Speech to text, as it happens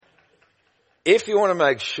If you want to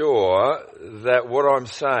make sure that what I'm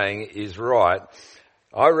saying is right,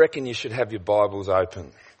 I reckon you should have your Bibles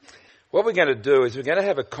open. What we're going to do is we're going to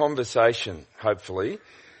have a conversation, hopefully,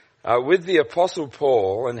 with the Apostle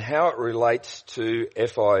Paul and how it relates to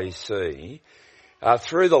FIEC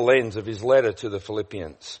through the lens of his letter to the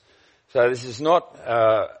Philippians. So this is not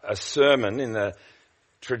a sermon in the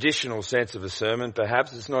traditional sense of a sermon,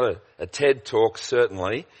 perhaps. It's not a TED talk,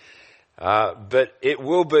 certainly. But it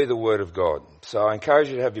will be the Word of God. So I encourage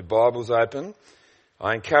you to have your Bibles open.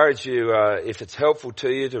 I encourage you, if it's helpful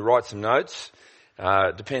to you, to write some notes.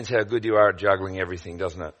 It depends how good you are at juggling everything,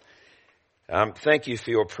 doesn't it? Thank you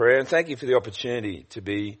for your prayer, and thank you for the opportunity to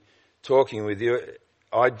be talking with you.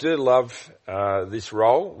 I do love this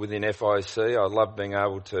role within FIC. I love being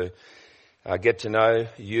able to get to know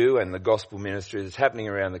you and the gospel ministry that's happening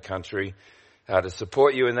around the country, to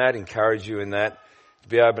support you in that, encourage you in that. To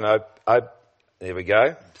be able to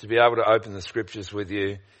to be able to open the scriptures with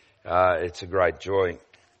you, it's a great joy.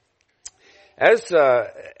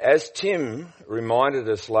 As Tim reminded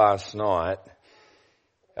us last night,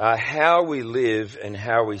 how we live and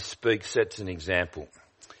how we speak sets an example.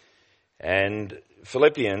 And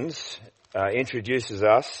Philippians introduces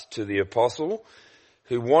us to the apostle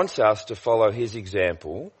who wants us to follow his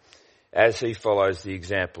example as he follows the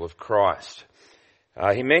example of Christ.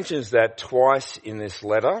 He mentions that twice in this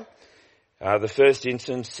letter. The first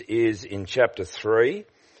instance is in chapter 3.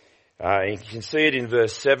 You can see it in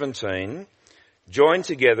verse 17. Join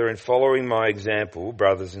together in following my example,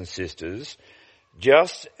 brothers and sisters,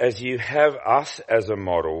 just as you have us as a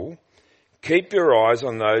model. Keep your eyes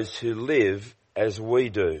on those who live as we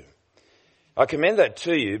do. I commend that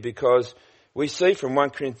to you because we see from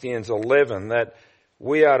 1 Corinthians 11 that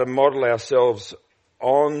we are to model ourselves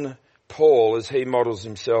on Paul as he models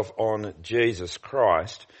himself on Jesus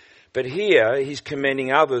Christ. But here he's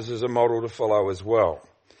commending others as a model to follow as well.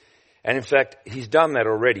 And in fact, he's done that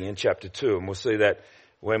already in chapter 2, and we'll see that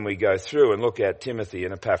when we go through and look at Timothy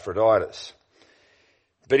and Epaphroditus.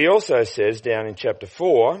 But he also says down in chapter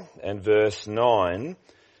 4 and verse 9,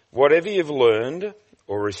 whatever you've learned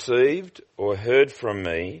or received or heard from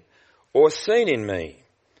me or seen in me,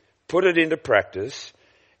 put it into practice,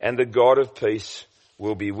 and the God of peace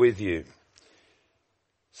will be with you.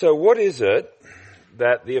 So what is it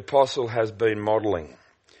that the apostle has been modelling?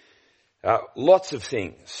 Lots of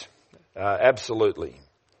things, absolutely.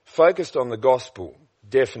 Focused on the gospel,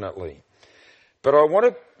 definitely. But I want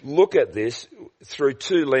to look at this through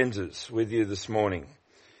two lenses with you this morning.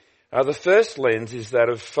 The first lens is that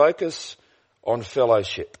of focus on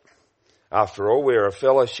fellowship. After all, we're a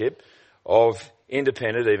fellowship of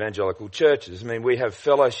independent evangelical churches. I mean, we have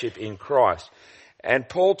fellowship in Christ. And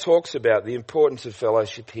Paul talks about the importance of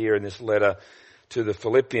fellowship here in this letter to the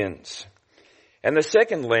Philippians. And the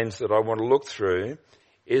second lens that I want to look through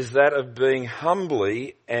is that of being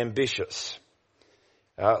humbly ambitious.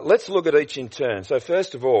 Let's look at each in turn. So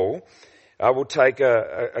first of all, we'll take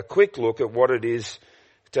a quick look at what it is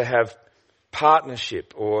to have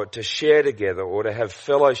partnership or to share together or to have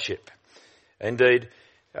fellowship. Indeed,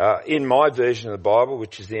 in my version of the Bible,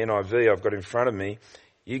 which is the NIV I've got in front of me,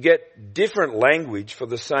 you get different language for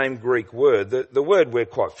the same Greek word. The word we're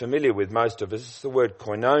quite familiar with, most of us, is the word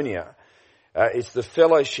koinonia. It's the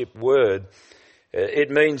fellowship word.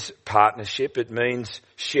 It means partnership. It means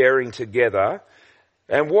sharing together.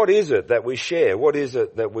 And what is it that we share? What is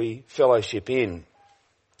it that we fellowship in?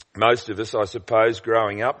 Most of us, I suppose,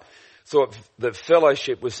 growing up, thought that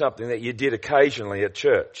fellowship was something that you did occasionally at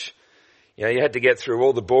church. You know, you had to get through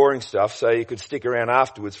all the boring stuff so you could stick around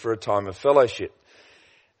afterwards for a time of fellowship.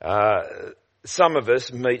 Some of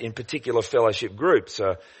us meet in particular fellowship groups,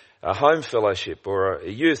 a home fellowship or a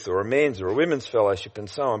youth or a men's or a women's fellowship and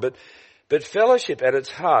so on. But fellowship at its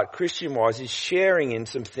heart, Christian-wise, is sharing in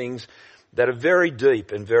some things that are very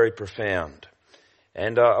deep and very profound.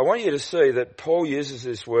 And I want you to see that Paul uses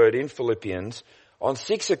this word in Philippians on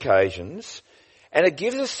 6 occasions, and it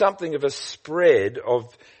gives us something of a spread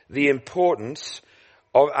of the importance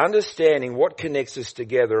of understanding what connects us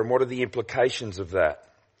together and what are the implications of that.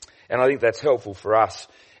 And I think that's helpful for us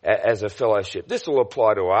as a fellowship. This will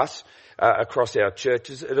apply to us across our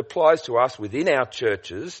churches. It applies to us within our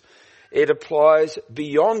churches. It applies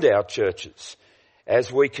beyond our churches as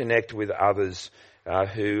we connect with others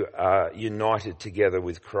who are united together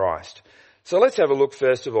with Christ. So let's have a look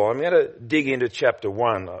first of all. I'm going to dig into chapter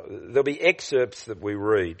 1. There'll be excerpts that we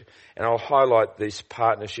read, and I'll highlight this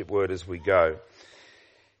partnership word as we go.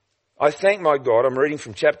 I thank my God, I'm reading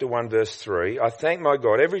from chapter 1 verse 3, I thank my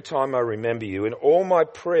God every time I remember you in all my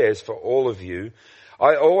prayers for all of you.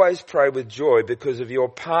 I always pray with joy because of your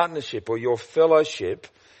partnership or your fellowship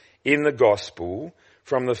in the gospel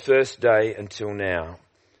from the first day until now,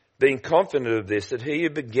 being confident of this, that he who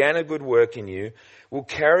began a good work in you will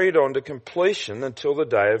carry it on to completion until the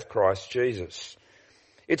day of Christ Jesus.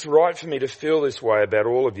 It's right for me to feel this way about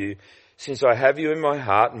all of you, since I have you in my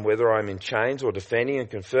heart, and whether I'm in chains or defending and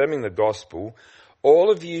confirming the gospel,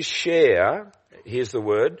 all of you share, here's the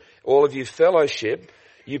word, all of you fellowship,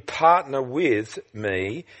 you partner with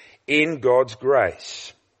me in God's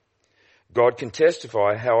grace. God can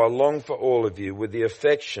testify how I long for all of you with the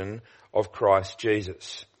affection of Christ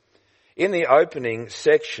Jesus. In the opening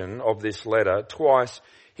section of this letter, twice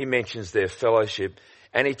he mentions their fellowship,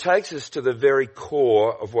 and he takes us to the very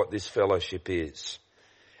core of what this fellowship is.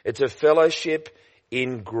 It's a fellowship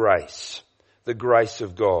in grace, the grace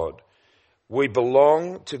of God. We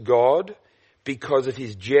belong to God because of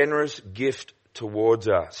his generous gift towards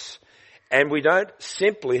us. And we don't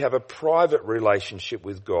simply have a private relationship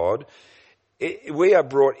with God. We are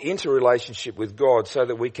brought into relationship with God so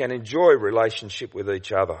that we can enjoy relationship with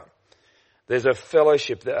each other. There's a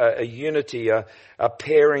fellowship, a unity, a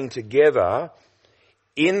pairing together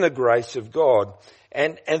in the grace of God.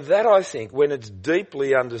 And that, I think, when it's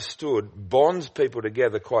deeply understood, bonds people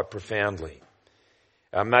together quite profoundly.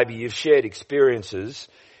 Maybe you've shared experiences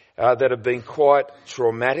that have been quite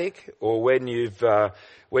traumatic, or when you've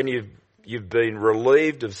been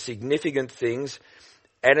relieved of significant things,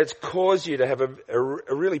 and it's caused you to have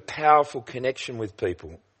a really powerful connection with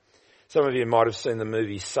people. Some of you might have seen the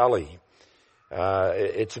movie Sully.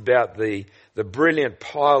 It's about the brilliant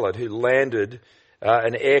pilot who landed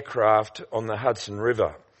an aircraft on the Hudson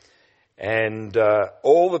River. And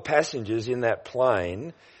all the passengers in that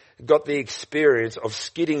plane got the experience of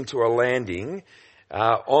skidding to a landing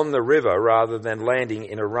on the river rather than landing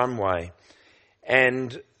in a runway.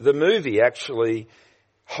 And the movie actually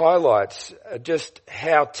highlights just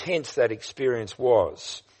how tense that experience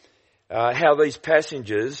was. How these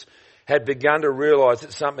passengers had begun to realise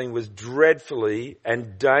that something was dreadfully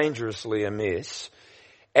and dangerously amiss.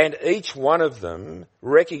 And each one of them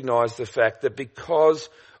recognised the fact that because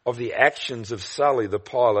of the actions of Sully, the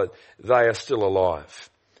pilot, they are still alive.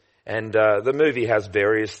 And the movie has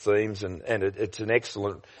various themes, and it's an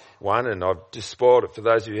excellent one, and I've just spoiled it for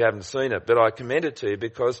those of you who haven't seen it, but I commend it to you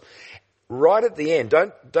because right at the end,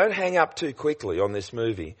 don't hang up too quickly on this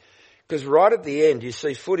movie, because right at the end you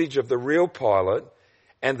see footage of the real pilot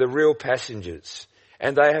and the real passengers,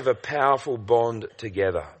 and they have a powerful bond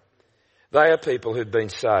together. They are people who've been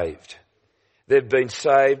saved. They've been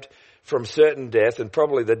saved from certain death, and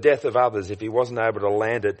probably the death of others if he wasn't able to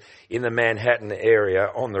land it in the Manhattan area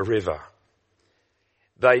on the river.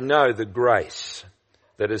 They know the grace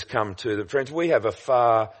that has come to them. Friends, we have a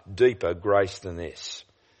far deeper grace than this,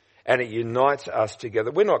 and it unites us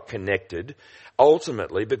together. We're not connected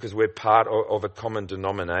ultimately because we're part of a common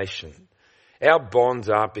denomination. Our bonds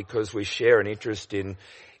aren't because we share an interest in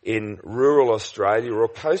rural Australia or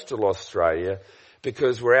coastal Australia,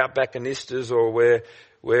 because we're outbackanistas or we're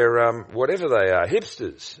whatever they are,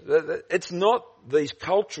 hipsters. It's not these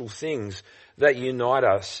cultural things that unite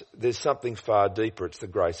us. There's something far deeper. It's the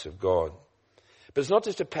grace of God. But it's not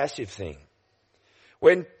just a passive thing.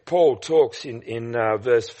 When Paul talks in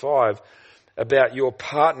verse 5 about your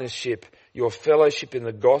partnership, your fellowship in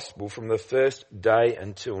the gospel from the first day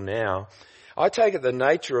until now, I take it the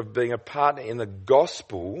nature of being a partner in the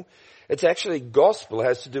gospel, it's actually gospel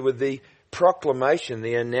has to do with the proclamation,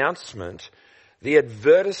 the announcement, the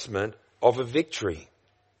advertisement of a victory.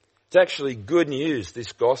 It's actually good news,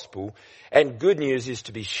 this gospel, and good news is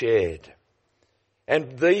to be shared.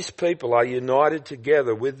 And these people are united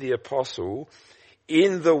together with the apostle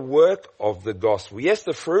in the work of the gospel. Yes,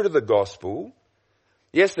 the fruit of the gospel.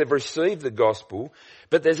 Yes, they've received the gospel,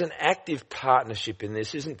 but there's an active partnership in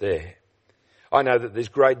this, isn't there? I know that there's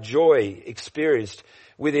great joy experienced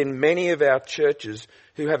within many of our churches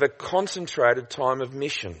who have a concentrated time of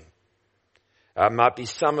mission. It might be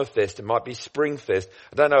Summerfest, it might be Springfest.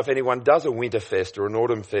 I don't know if anyone does a Winterfest or an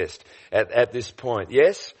Autumnfest at this point.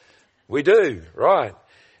 Yes, we do, right.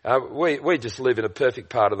 We just live in a perfect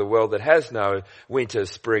part of the world that has no winter,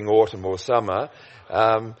 spring, autumn or summer.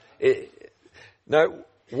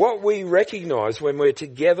 What we recognise when we're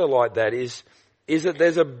together like that is that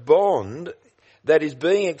there's a bond that is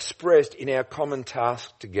being expressed in our common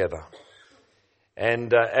task together.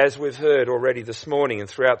 And as we've heard already this morning and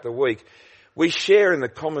throughout the week, we share in the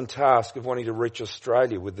common task of wanting to reach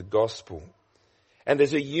Australia with the gospel. And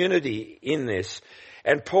there's a unity in this.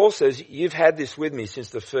 And Paul says, you've had this with me since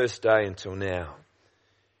the first day until now.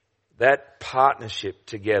 That partnership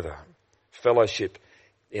together, fellowship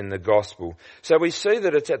in the gospel. So we see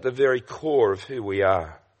that it's at the very core of who we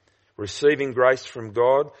are. receiving grace from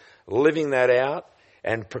God, living that out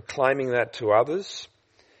and proclaiming that to others.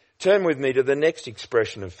 Turn with me to the next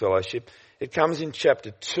expression of fellowship. It comes in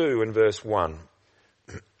chapter 2 and verse 1.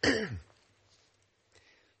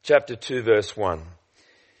 Chapter 2 verse 1.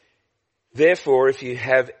 Therefore, if you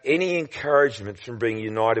have any encouragement from being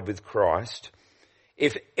united with Christ,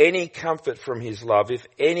 if any comfort from his love, if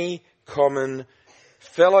any common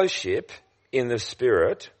fellowship in the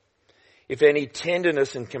Spirit, if any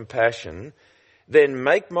tenderness and compassion, then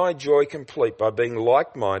make my joy complete by being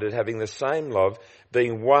like-minded, having the same love,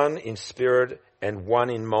 being one in spirit and one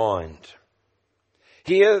in mind.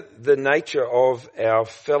 Here, the nature of our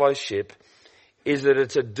fellowship is that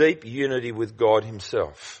it's a deep unity with God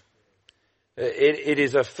himself. It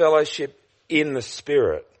is a fellowship in the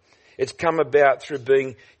Spirit. It's come about through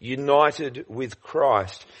being united with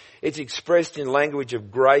Christ. It's expressed in language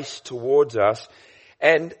of grace towards us,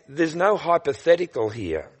 and there's no hypothetical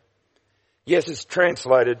here. Yes, it's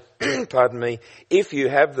translated, pardon me, if you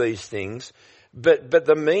have these things, but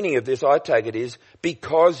the meaning of this, I take it, is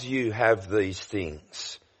because you have these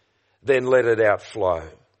things, then let it outflow.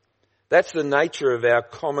 That's the nature of our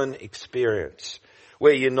common experience.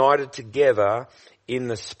 We're united together in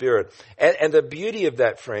the Spirit. And the beauty of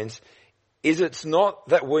that, friends, is it's not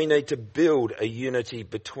that we need to build a unity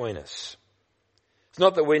between us. It's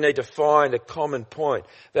not that we need to find a common point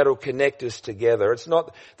that will connect us together. It's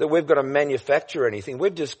not that we've got to manufacture anything.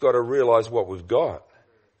 We've just got to realise what we've got.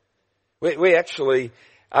 We actually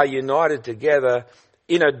are united together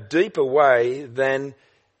in a deeper way than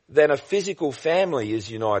a physical family is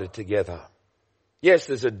united together. Yes,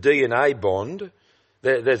 there's a DNA bond.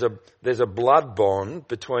 There's a blood bond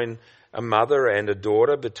between a mother and a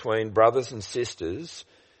daughter, between brothers and sisters.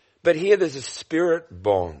 But here there's a spirit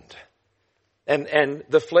bond. And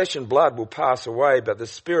the flesh and blood will pass away, but the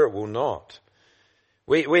spirit will not.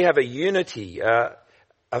 We have a unity, a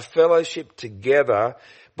fellowship together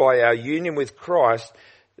by our union with Christ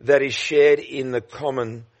that is shared in the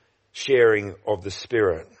common sharing of the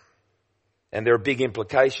Spirit. And there are big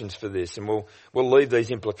implications for this, and we'll leave these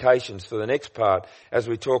implications for the next part as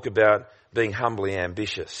we talk about being humbly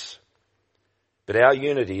ambitious. But our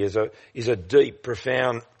unity is a deep,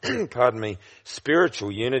 profound,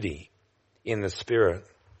 spiritual unity in the Spirit.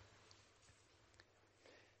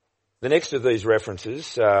 The next of these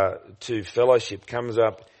references to fellowship comes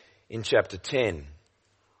up in chapter 10.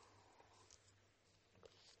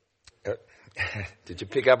 Did you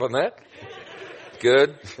pick up on that?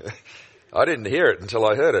 Good. I didn't hear it until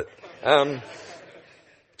I heard it.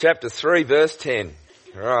 Chapter 3, verse 10.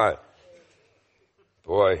 All right.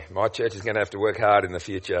 Boy, my church is going to have to work hard in the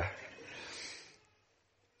future.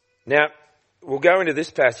 Now, we'll go into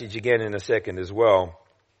this passage again in a second as well.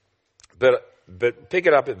 But pick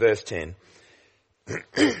it up at verse 10.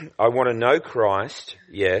 I want to know Christ,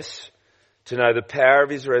 yes, to know the power of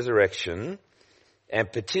his resurrection and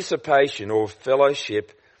participation or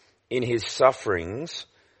fellowship in his sufferings,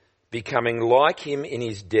 becoming like him in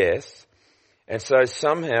his death, and so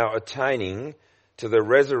somehow attaining to the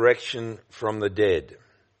resurrection from the dead.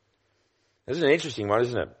 This is an interesting one,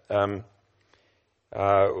 isn't it?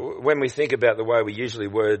 When we think about the way we usually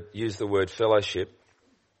use the word fellowship,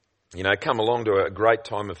 come along to a great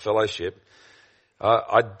time of fellowship,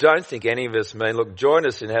 I don't think any of us mean, look, join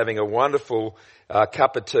us in having a wonderful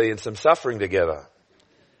cup of tea and some suffering together.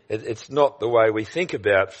 It's not the way we think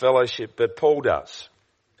about fellowship, but Paul does.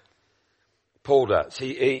 Paul does.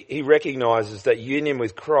 He recognises that union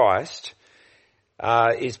with Christ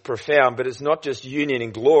is profound, but it's not just union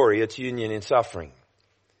in glory, it's union in suffering.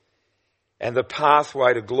 And the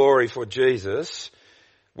pathway to glory for Jesus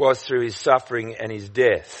was through his suffering and his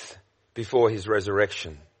death before his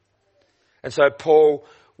resurrection. And so Paul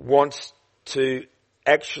wants to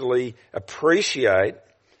actually appreciate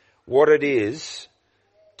what it is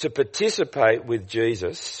to participate with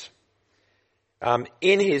Jesus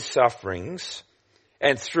in his sufferings,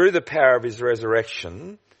 and through the power of his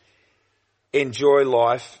resurrection, enjoy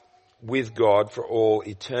life with God for all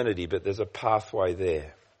eternity. But there's a pathway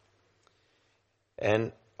there.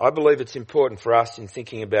 And I believe it's important for us in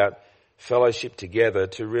thinking about fellowship together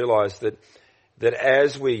to realise that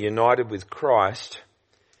as we're united with Christ,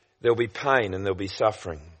 there'll be pain and there'll be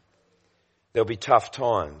suffering. There'll be tough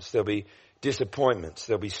times. There'll be disappointments.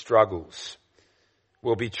 There'll be struggles.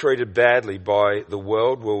 We'll be treated badly by the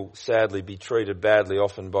world. We'll sadly be treated badly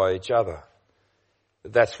often by each other.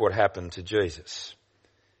 That's what happened to Jesus.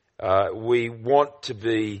 We want to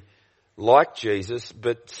be like Jesus,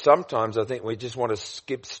 but sometimes I think we just want to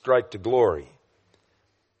skip straight to glory,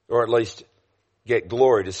 or at least get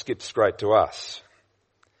glory to skip straight to us.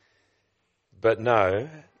 But no,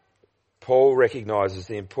 Paul recognises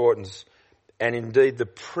the importance and indeed the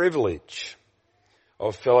privilege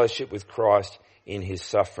of fellowship with Christ in his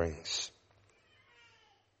sufferings.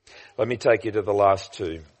 Let me take you to the last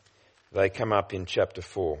two. They come up in chapter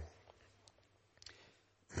 4.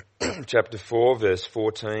 Chapter 4, verse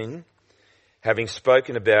 14. Having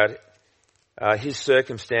spoken about his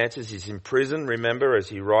circumstances, he's in prison, remember, as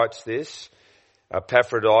he writes this.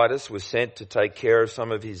 Epaphroditus was sent to take care of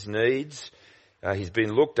some of his needs. He's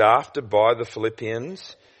been looked after by the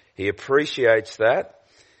Philippians. He appreciates that.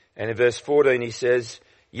 And in verse 14 he says,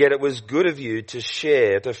 "Yet it was good of you to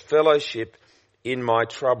share, to fellowship in my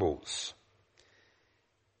troubles."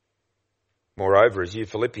 Moreover, as you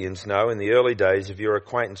Philippians know, in the early days of your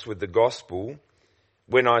acquaintance with the gospel,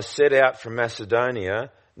 when I set out from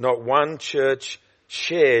Macedonia, not one church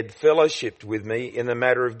shared, fellowshipped with me in the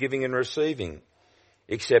matter of giving and receiving,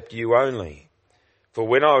 except you only. For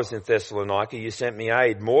when I was in Thessalonica, you sent me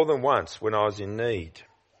aid more than once when I was in need.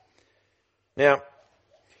 Now,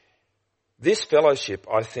 this fellowship,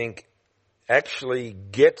 I think, actually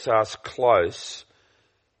gets us close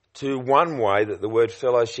to one way that the word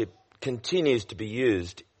fellowship continues to be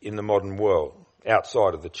used in the modern world,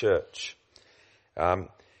 outside of the church.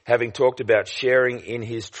 Having talked about sharing in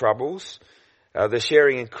his troubles, the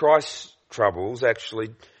sharing in Christ's troubles actually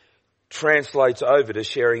translates over to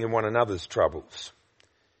sharing in one another's troubles.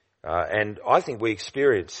 And I think we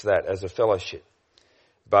experience that as a fellowship,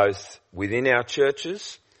 both within our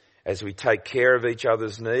churches, as we take care of each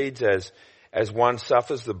other's needs, as one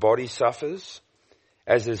suffers, the body suffers.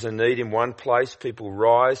 As there's a need in one place, people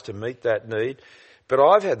rise to meet that need. But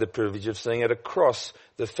I've had the privilege of seeing it across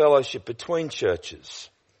the fellowship between churches.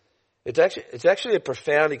 It's actually a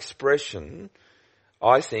profound expression,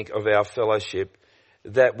 I think, of our fellowship,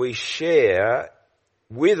 that we share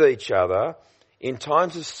with each other in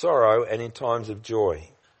times of sorrow and in times of joy.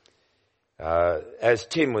 As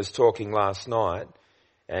Tim was talking last night,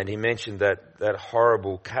 and he mentioned that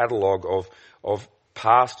horrible catalogue of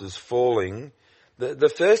pastors falling, the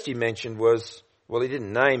first he mentioned was, well, he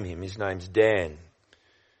didn't name him, his name's Dan.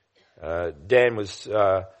 Dan was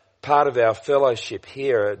part of our fellowship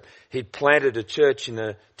here. He'd planted a church in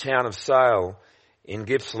the town of Sale in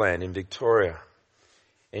Gippsland in Victoria.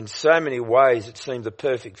 In so many ways it seemed the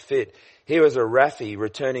perfect fit. He was a Raffi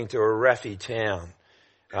returning to a Raffi town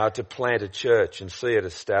to plant a church and see it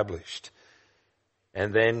established.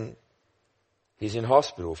 And then he's in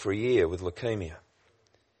hospital for a year with leukemia.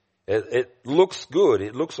 It looks good.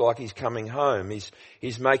 It looks like he's coming home.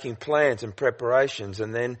 He's making plans and preparations,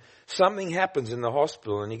 and then something happens in the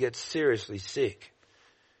hospital and he gets seriously sick.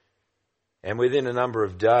 And within a number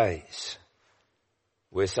of days,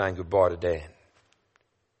 we're saying goodbye to Dan.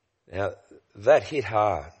 Now, that hit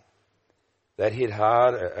hard. That hit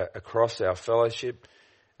hard across our fellowship.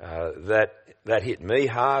 That hit me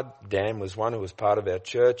hard. Dan was one who was part of our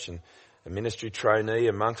church and a ministry trainee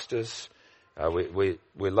amongst us. We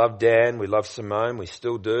love Dan, we love Simone, we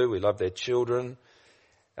still do, we love their children.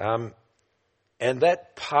 And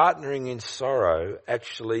that partnering in sorrow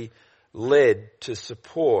actually led to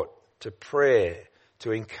support, to prayer,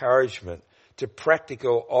 to encouragement, to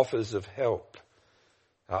practical offers of help.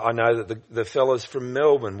 I know that the fellows from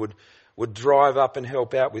Melbourne would drive up and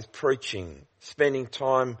help out with preaching, spending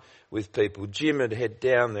time with people. Jim would head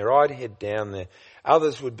down there, I'd head down there.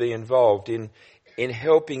 Others would be involved in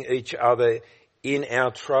helping each other in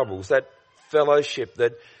our troubles. That fellowship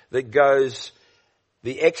that goes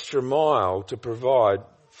the extra mile to provide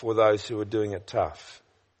for those who are doing it tough.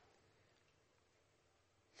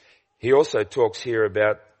 He also talks here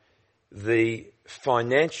about the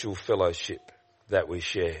financial fellowship that we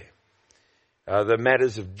share. The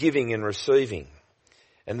matters of giving and receiving.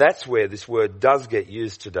 And that's where this word does get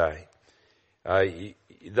used today.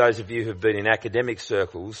 Those of you who have been in academic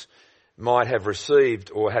circles might have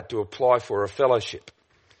received or had to apply for a fellowship.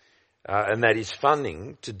 And that is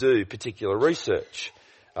funding to do particular research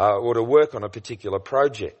or to work on a particular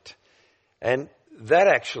project. And that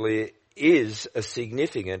actually is a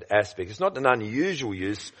significant aspect. It's not an unusual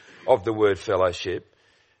use of the word fellowship.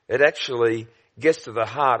 It actually gets to the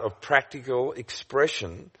heart of practical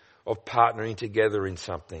expression of partnering together in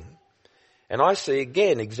something. And I see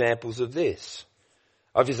again examples of this.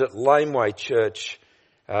 I visit Laneway Church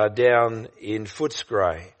down in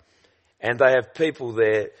Footscray, and they have people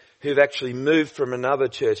there who've actually moved from another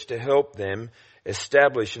church to help them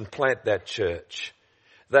establish and plant that church.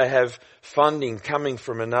 They have funding coming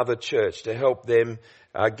from another church to help them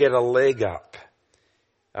get a leg up.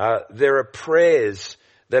 There are prayers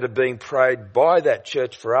that are being prayed by that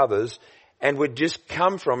church for others, and would just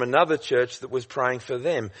come from another church that was praying for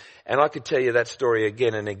them. And I could tell you that story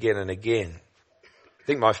again and again and again. I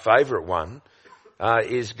think my favourite one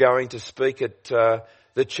is going to speak at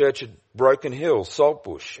the church at Broken Hill,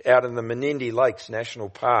 Saltbush, out in the Menindee Lakes National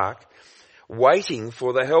Park, waiting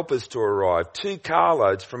for the helpers to arrive. 2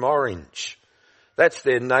 carloads from Orange. That's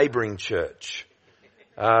their neighbouring church.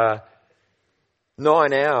 9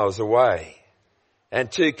 hours away.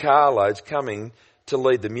 And 2 carloads coming to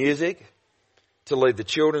lead the music, to lead the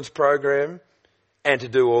children's program, and to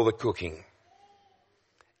do all the cooking.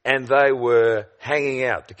 And they were hanging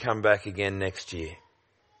out to come back again next year.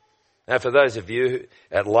 Now, for those of you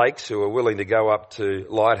at Lakes who are willing to go up to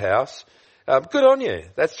Lighthouse, good on you.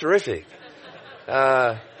 That's terrific.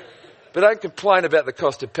 But don't complain about the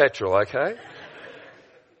cost of petrol, okay?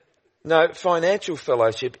 No, financial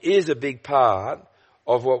fellowship is a big part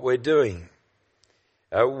of what we're doing.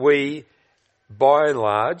 We, by and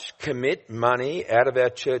large, commit money out of our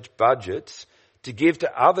church budgets to give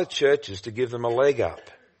to other churches to give them a leg up.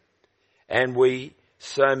 And we,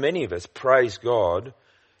 so many of us, praise God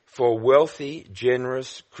for wealthy,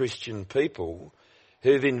 generous Christian people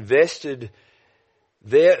who've invested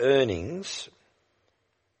their earnings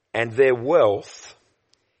and their wealth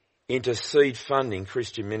into seed funding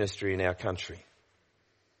Christian ministry in our country.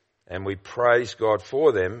 And we praise God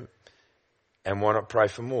for them and why not pray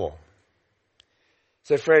for more?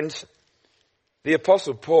 So friends, the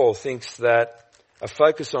Apostle Paul thinks that a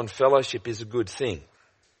focus on fellowship is a good thing.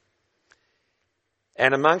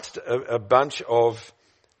 And amongst a bunch of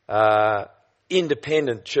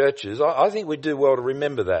independent churches, I think we do well to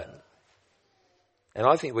remember that. And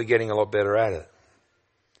I think we're getting a lot better at it.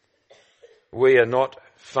 We are not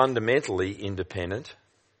fundamentally independent.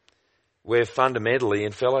 We're fundamentally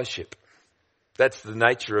in fellowship. That's the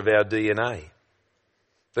nature of our DNA.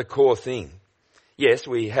 The core thing. Yes,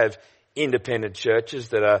 we have independent churches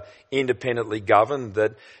that are independently governed,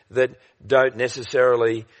 that don't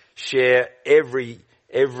necessarily share every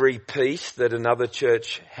piece that another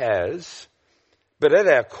church has. But at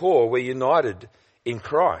our core, we're united in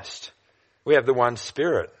Christ. We have the one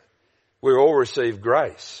Spirit. We all receive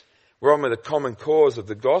grace. We're on with the common cause of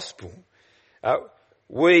the gospel.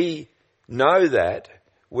 We know that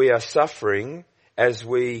we are suffering as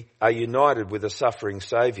we are united with a suffering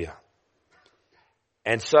Saviour.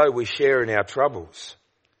 And so we share in our troubles.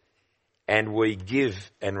 And we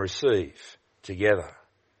give and receive together.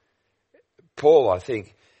 Paul, I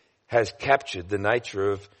think, has captured the nature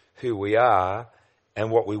of who we are and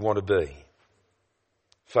what we want to be.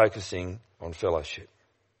 Focusing on fellowship.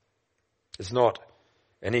 It's not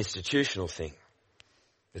an institutional thing.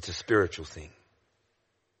 It's a spiritual thing.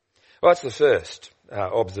 Well, that's the first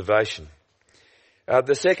observation.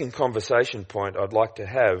 The second conversation point I'd like to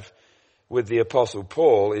have with the Apostle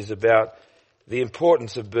Paul is about the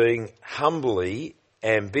importance of being humbly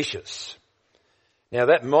ambitious. Now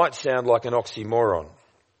that might sound like an oxymoron,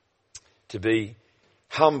 to be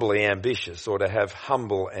humbly ambitious or to have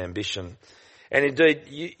humble ambition. And indeed,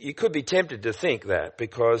 you could be tempted to think that,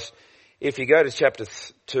 because if you go to chapter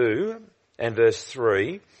 2 and verse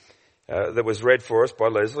 3, that was read for us by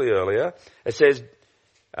Leslie earlier, it says,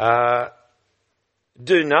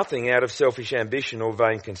 do nothing out of selfish ambition or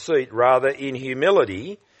vain conceit, rather in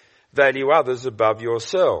humility value others above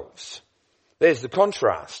yourselves. There's the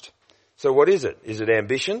contrast. So what is it? Is it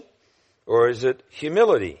ambition or is it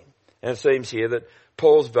humility? And it seems here that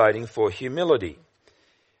Paul's voting for humility.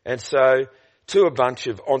 And so to a bunch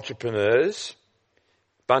of entrepreneurs,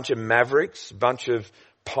 bunch of mavericks, bunch of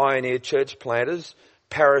pioneer church planters,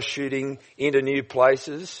 parachuting into new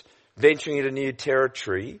places, venturing into new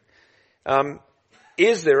territory,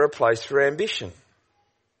 is there a place for ambition?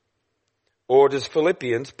 Or does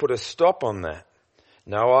Philippians put a stop on that?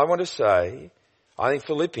 No, I want to say, I think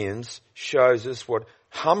Philippians shows us what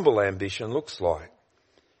humble ambition looks like.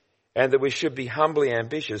 And that we should be humbly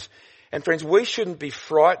ambitious. And friends, we shouldn't be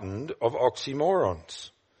frightened of oxymorons.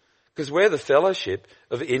 Because we're the fellowship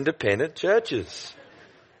of independent churches.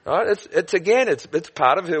 Right? It's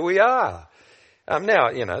part of who we are.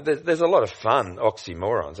 Now, there's a lot of fun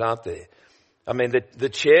oxymorons, aren't there? I mean, the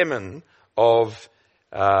chairman of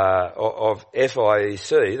FIEC,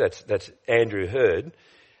 that's Andrew Hurd,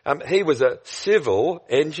 he was a civil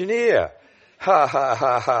engineer. Ha ha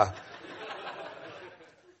ha ha.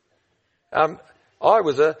 I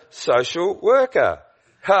was a social worker.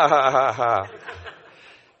 Ha ha ha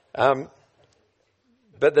ha.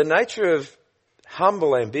 But the nature of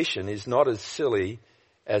humble ambition is not as silly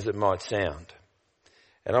as it might sound.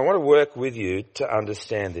 And I want to work with you to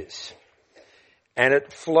understand this. And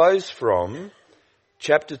it flows from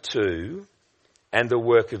chapter 2 and the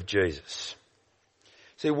work of Jesus.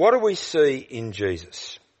 See, what do we see in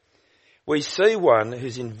Jesus? We see one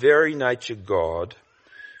who's in very nature God,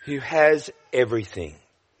 who has everything.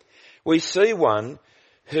 We see one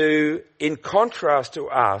who, in contrast to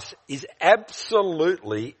us, is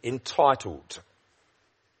absolutely entitled.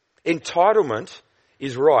 Entitlement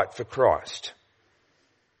is right for Christ.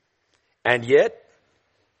 And yet,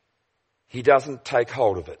 he doesn't take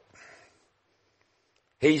hold of it.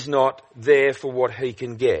 He's not there for what he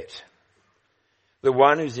can get. The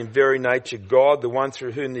one who's in very nature God, the one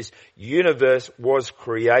through whom this universe was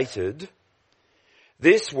created,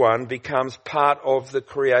 this one becomes part of the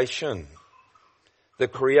creation. The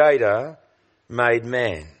Creator made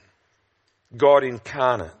man. God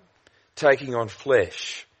incarnate, taking on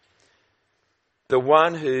flesh. The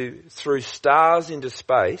one who, through stars into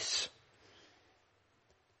space,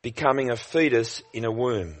 becoming a fetus in a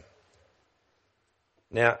womb.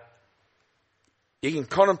 Now, you can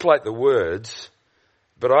contemplate the words,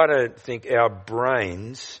 but I don't think our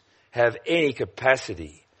brains have any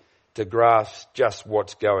capacity to grasp just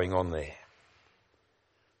what's going on there.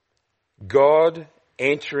 God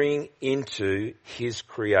entering into his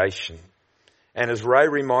creation. And as Ray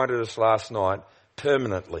reminded us last night,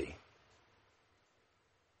 permanently.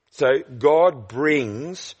 So God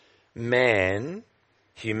brings man,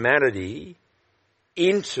 humanity,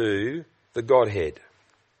 into the Godhead.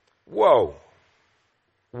 Whoa.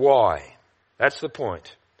 Why? That's the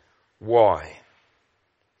point. Why?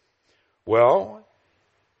 Well,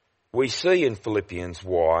 we see in Philippians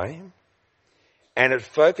why, and it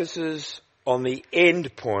focuses on the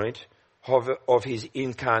end point of his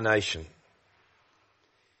incarnation.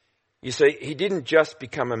 You see, he didn't just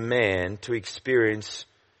become a man to experience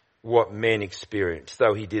what men experience,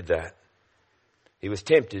 though he did that. He was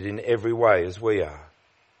tempted in every way as we are.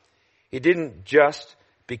 He didn't just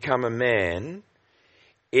become a man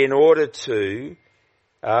in order to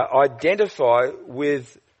identify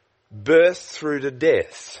with birth through to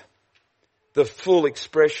death, the full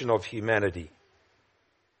expression of humanity,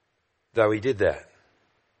 though he did that.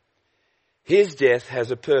 His death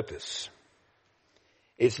has a purpose.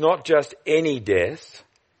 It's not just any death,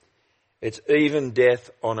 it's even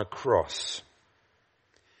death on a cross.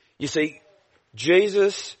 You see,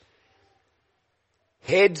 Jesus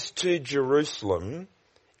heads to Jerusalem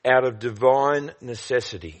out of divine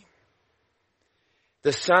necessity.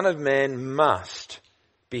 The Son of Man must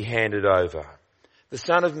be handed over. The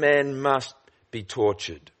Son of Man must be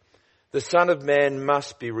tortured. The Son of Man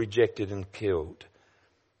must be rejected and killed.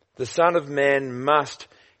 The Son of Man must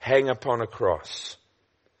hang upon a cross.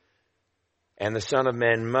 And the Son of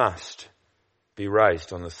Man must be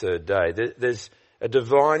raised on the third day. There's a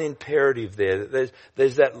divine imperative there.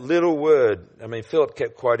 There's that little word. I mean, Philip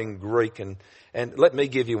kept quoting Greek, and let me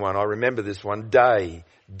give you one. I remember this one. Dei.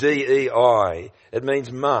 D-E-I. It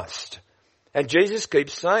means must. And Jesus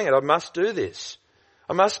keeps saying it. I must do this.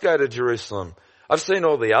 I must go to Jerusalem. I've seen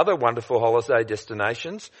all the other wonderful holiday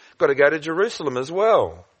destinations. Got to go to Jerusalem as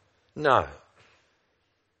well. No.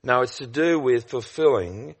 No, it's to do with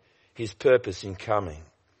fulfilling his purpose in coming.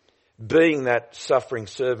 Being that suffering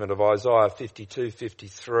servant of Isaiah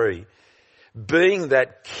 52:53. Being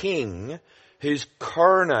that king who's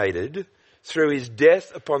coronated through his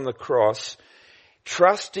death upon the cross,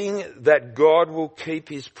 trusting that God will keep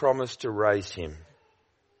his promise to raise him.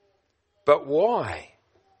 But why?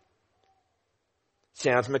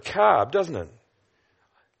 Sounds macabre, doesn't it?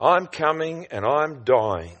 I'm coming and I'm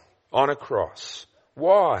dying on a cross.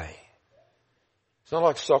 Why? It's not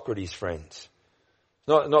like Socrates, friends.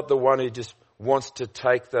 Not the one who just wants to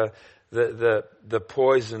take the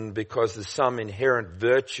poison because there's some inherent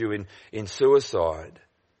virtue in suicide.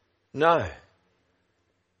 No.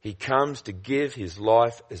 He comes to give his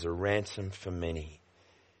life as a ransom for many.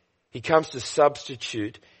 He comes to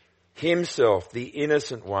substitute himself, the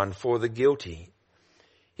innocent one, for the guilty.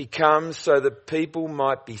 He comes so that people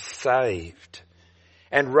might be saved.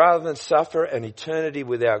 And rather than suffer an eternity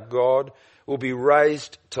without God, will be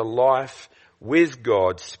raised to life with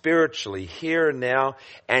God spiritually here and now,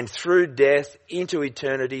 and through death into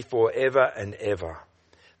eternity forever and ever.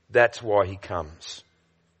 That's why he comes.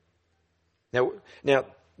 Now,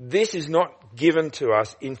 this is not given to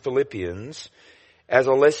us in Philippians as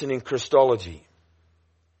a lesson in Christology.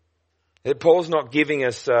 Paul's not giving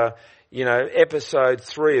us, episode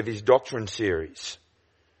 3 of his doctrine series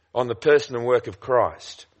on the person and work of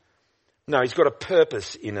Christ. No, he's got a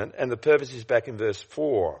purpose in it, and the purpose is back in verse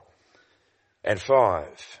 4 and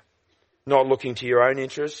 5. Not looking to your own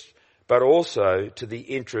interests, but also to the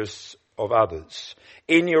interests of others.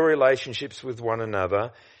 In your relationships with one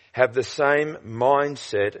another, have the same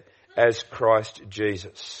mindset as Christ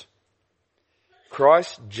Jesus.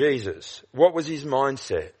 Christ Jesus, what was his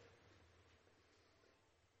mindset?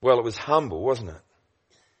 Well, it was humble, wasn't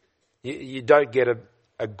it? You don't get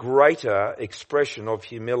a greater expression of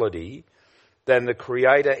humility than the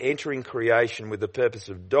Creator entering creation with the purpose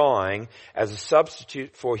of dying as a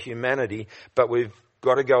substitute for humanity, but we've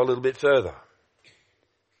got to go a little bit further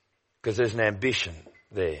because there's an ambition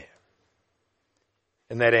there.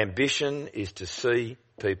 And that ambition is to see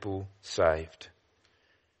people saved.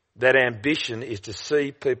 That ambition is to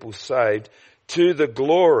see people saved to the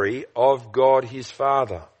glory of God his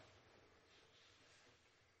Father.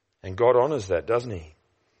 And God honours that, doesn't he?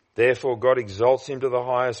 Therefore God exalts him to the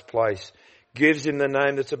highest place, gives him the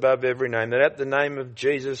name that's above every name, that at the name of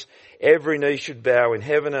Jesus every knee should bow in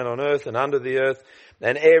heaven and on earth and under the earth,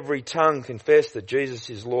 and every tongue confess that Jesus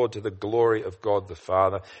is Lord to the glory of God the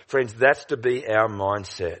Father. Friends, that's to be our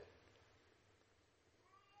mindset.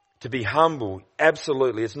 To be humble,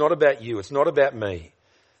 absolutely. It's not about you. It's not about me.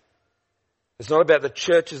 It's not about the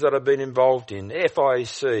churches that I've been involved in.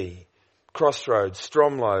 FIC, Crossroads,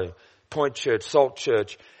 Stromlo, Point Church, Salt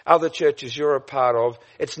Church, other churches you're a part of.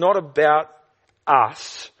 It's not about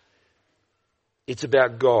us. It's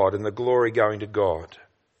about God and the glory going to God.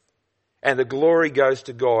 And the glory goes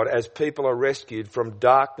to God as people are rescued from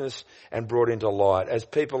darkness and brought into light, as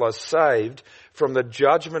people are saved from the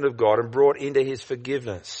judgment of God and brought into his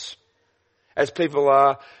forgiveness, as people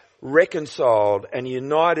are reconciled and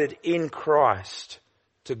united in Christ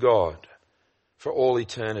to God for all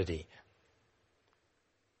eternity.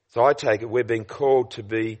 So I take it we're being called to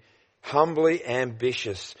be humbly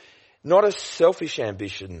ambitious, not a selfish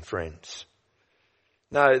ambition, friends.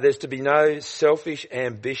 No, there's to be no selfish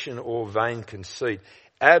ambition or vain conceit.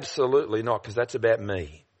 Absolutely not, because that's about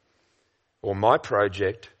me, or my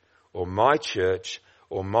project, or my church,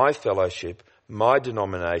 or my fellowship, my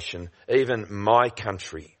denomination, even my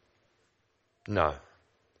country. No.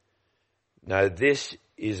 No, this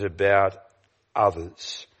is about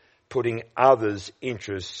others, putting others'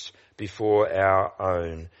 interests before our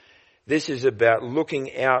own. This is about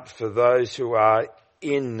looking out for those who are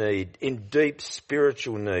in need, in deep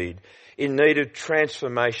spiritual need, in need of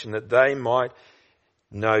transformation that they might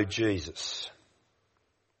know Jesus.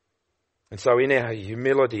 And so in our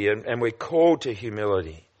humility, and we're called to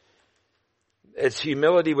humility, it's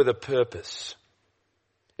humility with a purpose.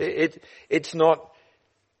 It's not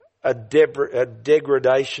a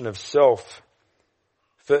degradation of self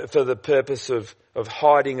for the purpose of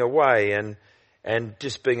hiding away and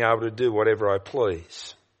just being able to do whatever I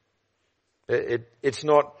please. It's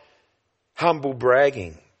not humble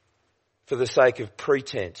bragging for the sake of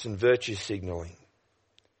pretense and virtue signalling.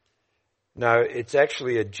 No, it's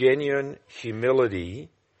actually a genuine humility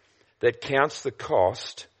that counts the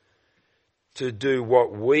cost to do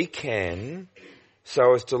what we can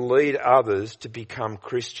so as to lead others to become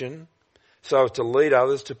Christian, so as to lead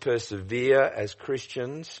others to persevere as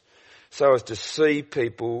Christians, so as to see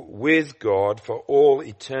people with God for all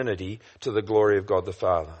eternity to the glory of God the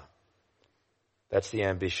Father. That's the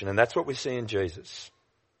ambition, and that's what we see in Jesus.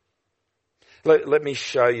 Let me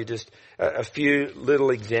show you just a few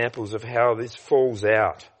little examples of how this falls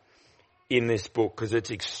out in this book, because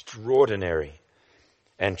it's extraordinary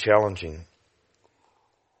and challenging.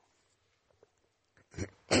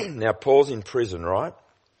 Now, Paul's in prison, right?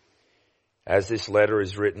 As this letter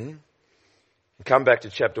is written. Come back to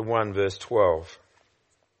chapter 1, verse 12.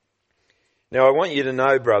 Now, I want you to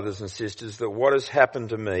know, brothers and sisters, that what has happened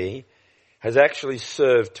to me has actually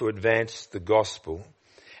served to advance the gospel.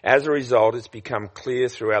 As a result, it's become clear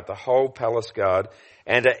throughout the whole palace guard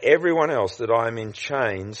and to everyone else that I am in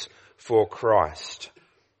chains for Christ.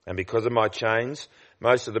 And because of my chains,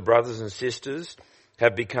 most of the brothers and sisters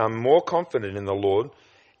have become more confident in the Lord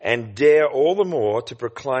and dare all the more to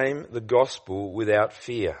proclaim the gospel without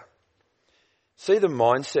fear. See the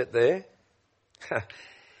mindset there?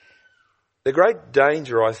 The great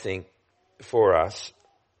danger, I think, for us,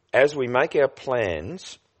 as we make our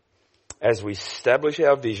plans, as we establish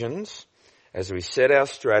our visions, as we set our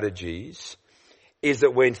strategies, is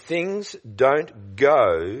that when things don't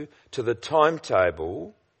go to the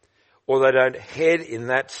timetable, or they don't head in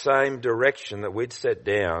that same direction that we'd set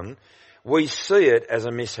down, we see it as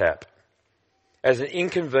a mishap, as an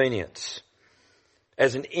inconvenience,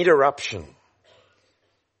 as an interruption.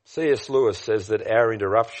 C.S. Lewis says that our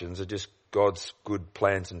interruptions are just God's good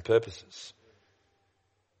plans and purposes.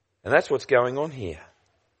 And that's what's going on here.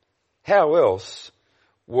 How else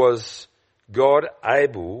was God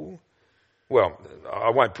able, well,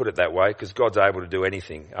 I won't put it that way because God's able to do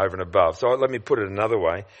anything over and above. So let me put it another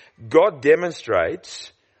way. God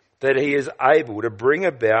demonstrates that he is able to bring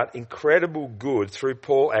about incredible good through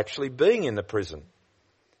Paul actually being in the prison.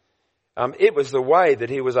 It was the way that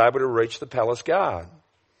he was able to reach the palace guard.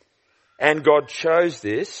 And God chose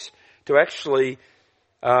this to actually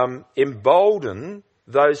embolden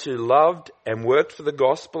those who loved and worked for the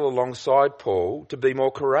gospel alongside Paul to be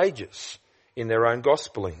more courageous in their own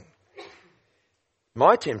gospeling.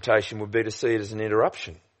 My temptation would be to see it as an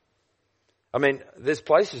interruption. I mean, there's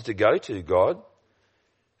places to go to, God.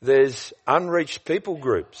 There's unreached people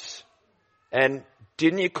groups. And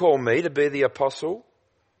didn't you call me to be the apostle?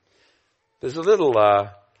 There's a little, I'm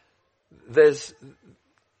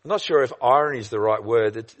not sure if irony is the right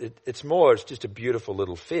word. It's just a beautiful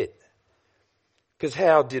little fit. Because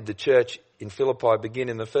how did the church in Philippi begin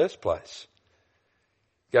in the first place?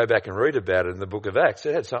 Go back and read about it in the book of Acts.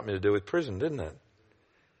 It had something to do with prison, didn't it?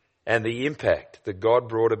 And the impact that God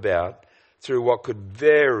brought about through what could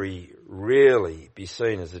very rarely be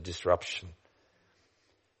seen as a disruption.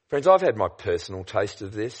 Friends, I've had my personal taste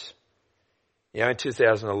of this. You know, in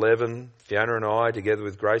 2011, Fiona and I, together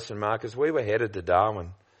with Grace and Marcus, we were headed to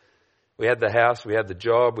Darwin. We had the house, we had the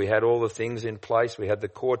job, we had all the things in place, we had the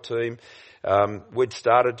core team. We'd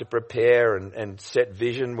started to prepare and set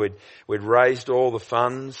vision. We'd raised all the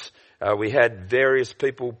funds. We had various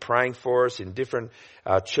people praying for us in different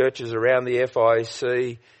churches around the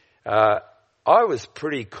FIC. I was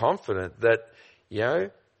pretty confident that,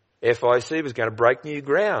 FIC was going to break new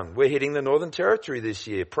ground. We're hitting the Northern Territory this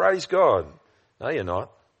year. Praise God. No, you're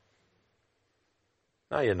not.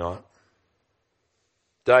 No, you're not.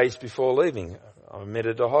 Days before leaving, I'm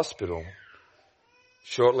admitted to hospital.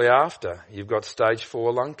 Shortly after, you've got stage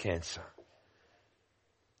 4 lung cancer.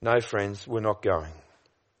 No, friends, we're not going.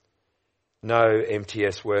 No,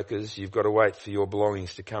 MTS workers, you've got to wait for your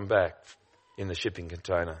belongings to come back in the shipping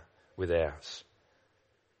container with ours.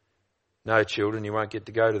 No, children, you won't get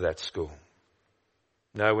to go to that school.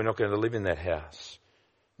 No, we're not going to live in that house.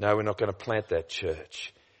 No, we're not going to plant that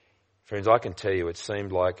church. Friends, I can tell you it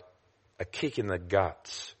seemed like a kick in the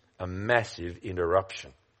guts, a massive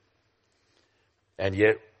interruption. And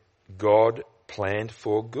yet God planned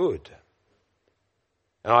for good.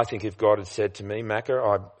 And I think if God had said to me,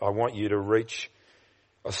 Macca, I want you to reach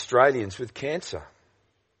Australians with cancer.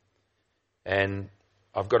 And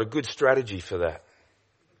I've got a good strategy for that.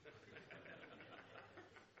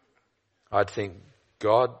 I'd think,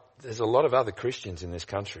 God, there's a lot of other Christians in this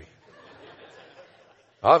country.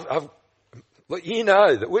 Look, you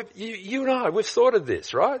know that you and I, we've thought of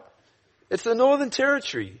this, right? It's the Northern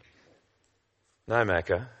Territory. No,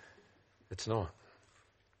 Macca, it's not.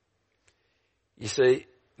 You see,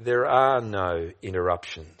 there are no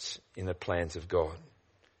interruptions in the plans of God.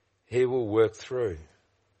 He will work through.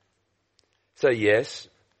 So yes,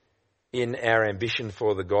 in our ambition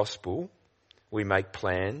for the gospel, we make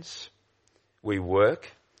plans, we work,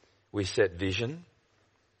 we set vision,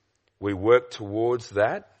 we work towards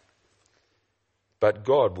that, but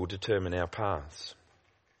God will determine our paths,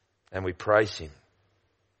 and we praise him.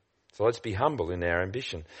 So let's be humble in our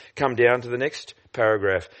ambition. Come down to the next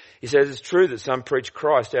paragraph. He says, it's true that some preach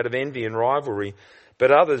Christ out of envy and rivalry,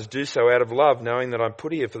 but others do so out of love, knowing that I'm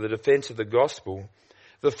put here for the defence of the gospel.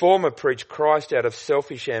 The former preach Christ out of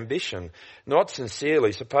selfish ambition, not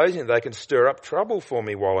sincerely, supposing they can stir up trouble for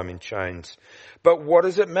me while I'm in chains. But what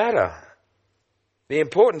does it matter? The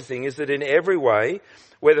important thing is that in every way,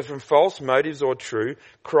 whether from false motives or true,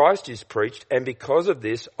 Christ is preached, and because of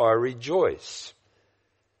this I rejoice.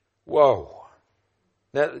 Whoa.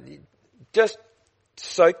 Now, just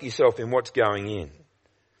soak yourself in what's going in.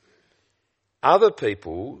 Other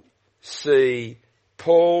people see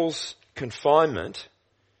Paul's confinement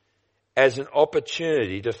as an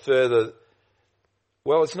opportunity to further,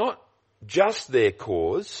 well, it's not just their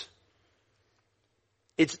cause.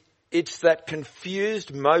 It's that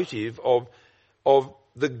confused motive of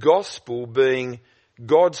the gospel being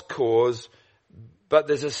God's cause, but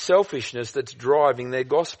there's a selfishness that's driving their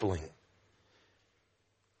gospeling.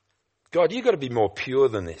 God, you've got to be more pure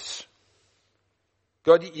than this.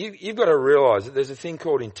 God, you've got to realise that there's a thing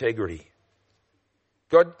called integrity.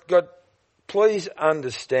 God, please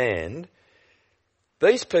understand,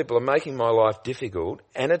 these people are making my life difficult,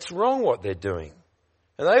 and it's wrong what they're doing.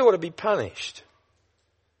 And they ought to be punished.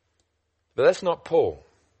 But that's not Paul.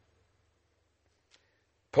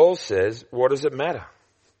 Paul says, what does it matter?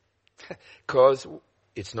 Because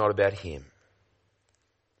it's not about him.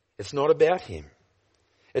 It's not about him.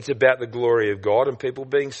 It's about the glory of God and people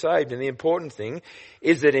being saved. And the important thing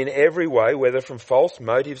is that in every way, whether from false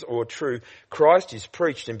motives or true, Christ is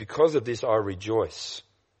preached, and because of this I rejoice.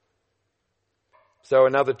 So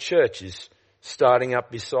another church is starting up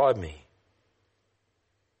beside me.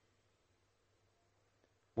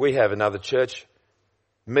 we have another church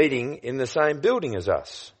meeting in the same building as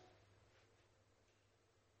us.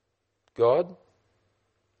 God,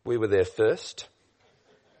 we were there first.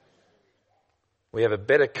 We have a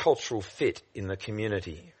better cultural fit in the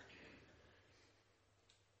community.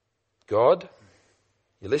 God,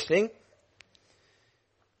 you listening?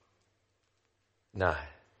 No,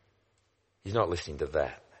 he's not listening to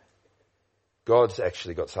that. God's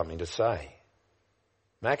actually got something to say.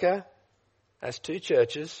 Macca, that's 2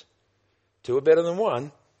 churches. 2 are better than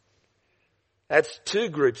 1. That's 2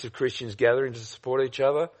 groups of Christians gathering to support each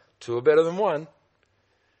other. 2 are better than 1.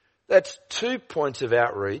 That's 2 points of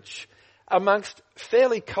outreach amongst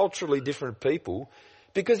fairly culturally different people,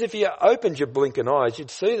 because if you opened your blinking eyes,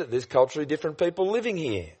 you'd see that there's culturally different people living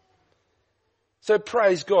here. So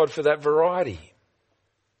praise God for that variety.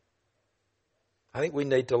 I think we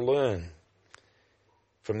need to learn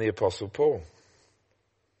from the Apostle Paul.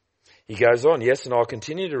 He goes on, yes, and I'll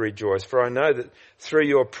continue to rejoice, for I know that through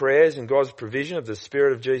your prayers and God's provision of the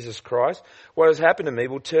Spirit of Jesus Christ, what has happened to me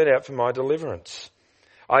will turn out for my deliverance.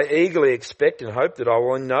 I eagerly expect and hope that I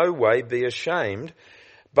will in no way be ashamed,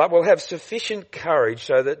 but will have sufficient courage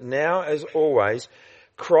so that now, as always,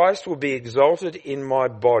 Christ will be exalted in my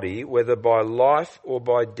body, whether by life or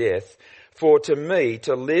by death. For to me,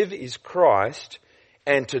 to live is Christ,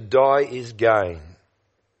 and to die is gain.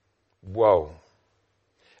 Whoa.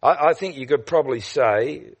 I think you could probably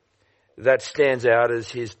say that stands out as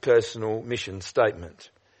his personal mission statement.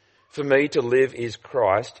 For me, to live is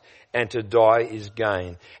Christ, and to die is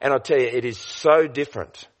gain. And I'll tell you, it is so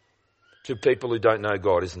different to people who don't know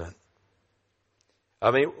God, isn't it? I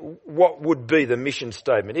mean, what would be the mission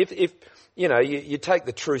statement? If you take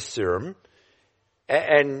the truth serum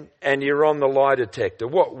and you're on the lie detector,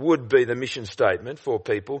 what would be the mission statement for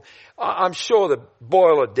people? I'm sure that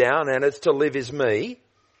boil it down and it's to live is me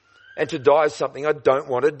and to die is something I don't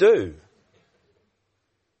want to do.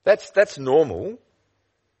 That's normal.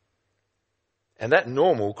 And that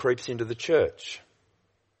normal creeps into the church.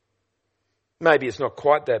 Maybe it's not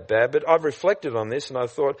quite that bad, but I've reflected on this and I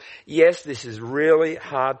thought, yes, this is really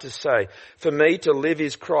hard to say. For me, to live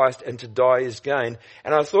is Christ and to die is gain.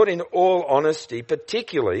 And I thought, in all honesty,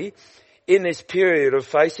 particularly in this period of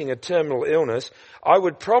facing a terminal illness, I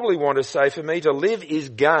would probably want to say, for me, to live is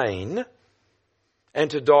gain and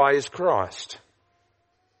to die is Christ.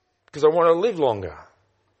 Because I want to live longer.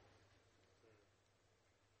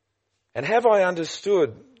 And have I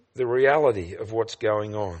understood the reality of what's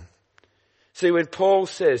going on? See, when Paul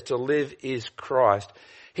says to live is Christ,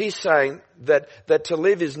 he's saying that to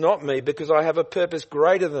live is not me because I have a purpose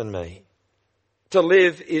greater than me. To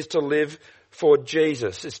live is to live for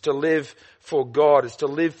Jesus. It's to live for God. It's to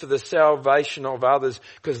live for the salvation of others,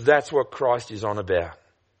 because that's what Christ is on about.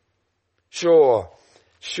 Sure.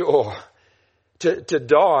 To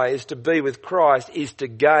die is to be with Christ, is to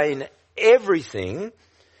gain everything.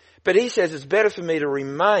 But he says it's better for me to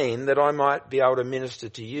remain that I might be able to minister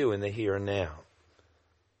to you in the here and now.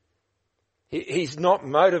 He's not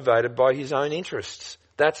motivated by his own interests.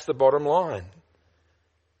 That's the bottom line.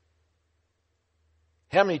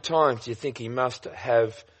 How many times do you think he must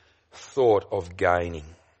have thought of gaining?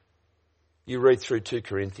 You read through 2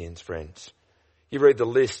 Corinthians, friends. You read the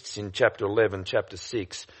lists in chapter 11, chapter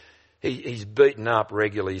 6. He's beaten up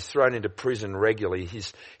regularly. He's thrown into prison regularly.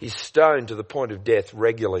 He's stoned to the point of death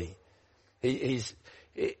regularly. He's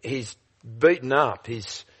beaten up.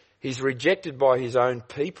 He's rejected by his own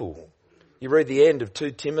people. You read the end of 2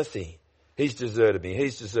 Timothy. He's deserted me.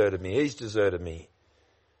 He's deserted me. He's deserted me.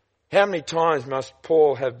 How many times must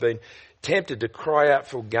Paul have been tempted to cry out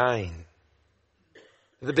for gain?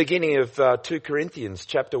 At the beginning of 2 Corinthians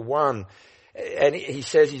chapter 1, and he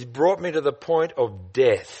says, he's brought me to the point of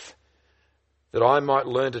death, that I might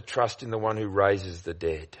learn to trust in the one who raises the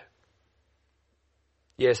dead.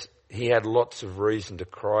 Yes, he had lots of reason to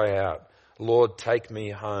cry out, Lord, take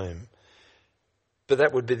me home. But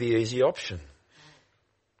that would be the easy option.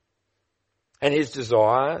 And his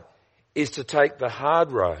desire is to take the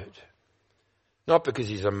hard road, not because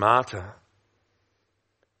he's a martyr,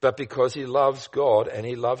 but because he loves God and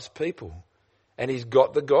he loves people. And he's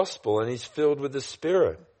got the gospel and he's filled with the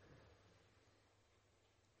Spirit.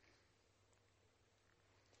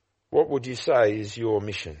 What would you say is your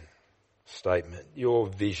mission statement, your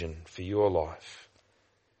vision for your life?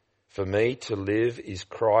 For me, to live is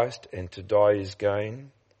Christ and to die is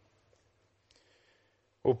gain.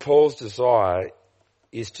 Well, Paul's desire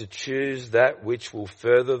is to choose that which will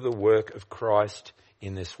further the work of Christ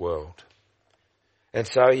in this world. And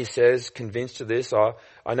so he says, convinced of this,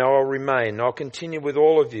 I know I'll remain. I'll continue with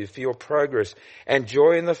all of you for your progress and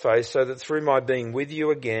joy in the faith, so that through my being with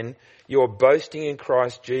you again, your boasting in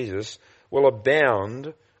Christ Jesus will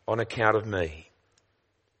abound on account of me.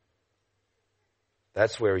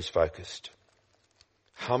 That's where he's focused.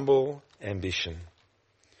 Humble ambition.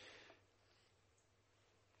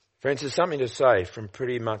 Friends, there's something to say from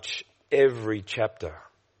pretty much every chapter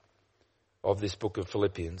of this book of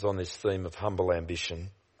Philippians on this theme of humble ambition.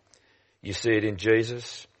 You see it in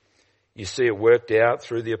Jesus. You see it worked out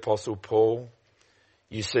through the Apostle Paul.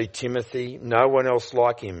 You see Timothy, no one else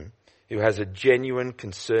like him, who has a genuine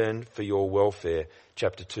concern for your welfare.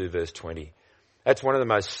 Chapter 2, verse 20. That's one of the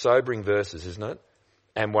most sobering verses, isn't it?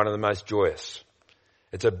 And one of the most joyous.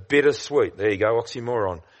 It's a bittersweet. There you go,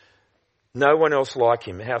 oxymoron. No one else like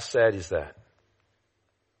him. How sad is that?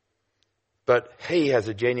 But he has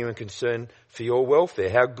a genuine concern for your welfare.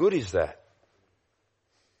 How good is that?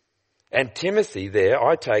 And Timothy there,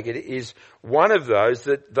 I take it, is one of those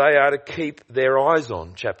that they are to keep their eyes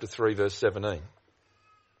on. Chapter 3, verse 17.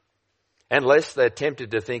 Unless they're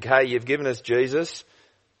tempted to think, hey, you've given us Jesus.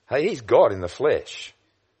 Hey, he's God in the flesh.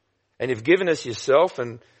 And you've given us yourself,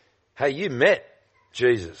 and hey, you met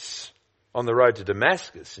Jesus on the road to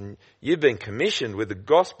Damascus, and you've been commissioned with the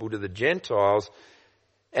gospel to the Gentiles,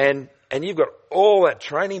 and you've got all that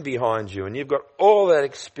training behind you, and you've got all that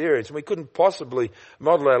experience, and we couldn't possibly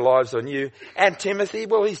model our lives on you. And Timothy,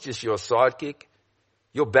 well, he's just your sidekick.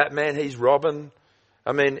 You're Batman, he's Robin.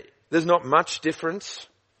 I mean, there's not much difference.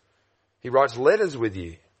 He writes letters with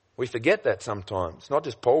you. We forget that sometimes. Not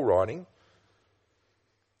just Paul writing.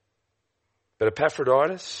 But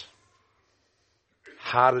Epaphroditus,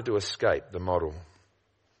 harder to escape the model,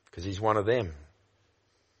 because he's one of them.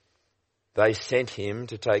 They sent him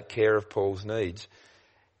to take care of Paul's needs,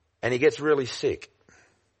 and he gets really sick.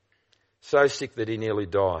 So sick that he nearly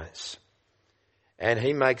dies. And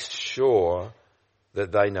he makes sure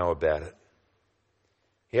that they know about it.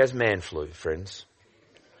 He has man flu, friends.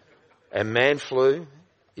 And man flu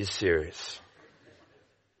is serious.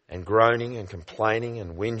 And groaning and complaining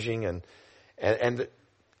and whinging and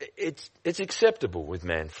it's acceptable with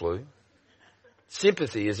man flu.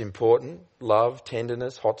 Sympathy is important. Love,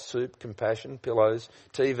 tenderness, hot soup, compassion, pillows,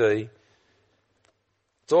 TV.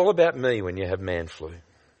 It's all about me when you have man flu.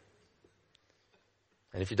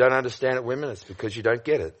 And if you don't understand it, women, it's because you don't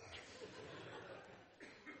get it.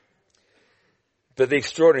 But the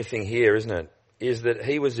extraordinary thing here, isn't it, is that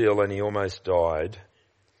he was ill and he almost died.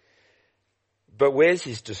 But where's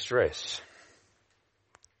his distress?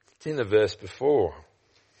 It's in the verse before,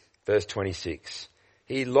 verse 26.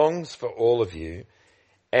 He longs for all of you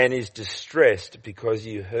and is distressed because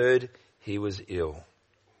you heard he was ill.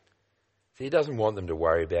 He doesn't want them to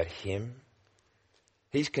worry about him.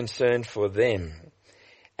 He's concerned for them.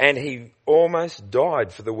 And he almost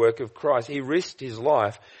died for the work of Christ. He risked his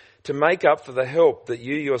life to make up for the help that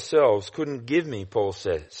you yourselves couldn't give me, Paul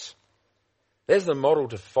says. There's the model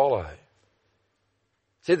to follow.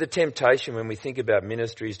 See, the temptation when we think about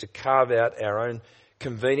ministry is to carve out our own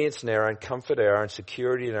convenience and our own comfort, our own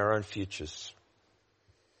security and our own futures.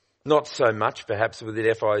 Not so much perhaps within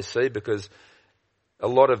FIC, because a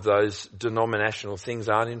lot of those denominational things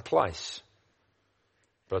aren't in place.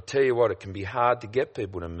 But I'll tell you what, it can be hard to get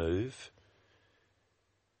people to move,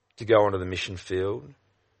 to go onto the mission field,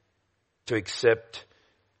 to accept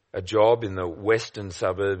a job in the western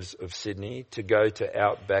suburbs of Sydney, to go to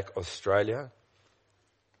outback Australia.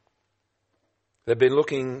 They've been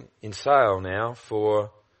looking in Sale now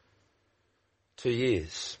for 2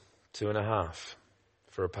 years, 2.5,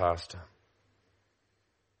 for a pastor.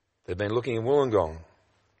 They've been looking in Wollongong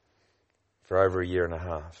for over 1.5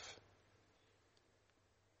 years.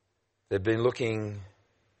 They've been looking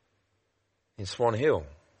in Swan Hill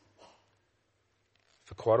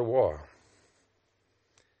for quite a while.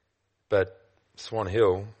 But Swan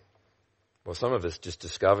Hill, well, some of us just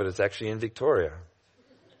discovered it's actually in Victoria.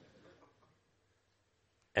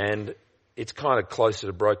 And it's kind of closer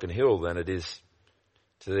to Broken Hill than it is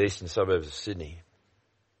to the eastern suburbs of Sydney.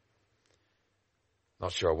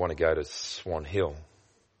 Not sure I want to go to Swan Hill.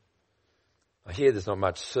 I hear there's not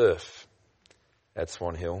much surf at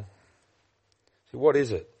Swan Hill. So what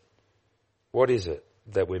is it? What is it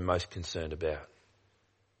that we're most concerned about?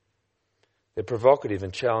 They're provocative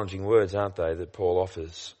and challenging words, aren't they, that Paul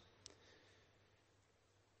offers.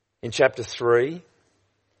 In chapter 3,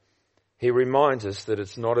 he reminds us that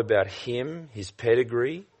it's not about him, his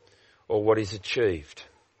pedigree, or what he's achieved.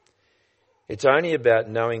 It's only about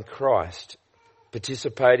knowing Christ,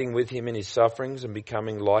 participating with him in his sufferings and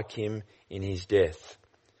becoming like him in his death.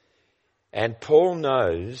 And Paul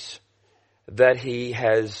knows that he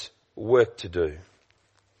has work to do.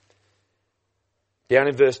 Down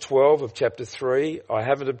in verse 12 of chapter 3, I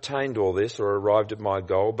haven't obtained all this or arrived at my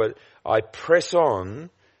goal, but I press on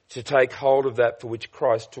to take hold of that for which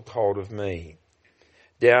Christ took hold of me.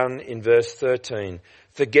 Down in verse 13,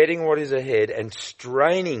 forgetting what is ahead and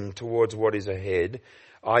straining towards what is ahead,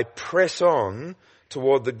 I press on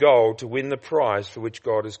toward the goal to win the prize for which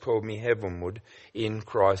God has called me heavenward in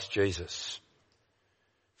Christ Jesus.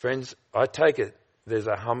 Friends, I take it there's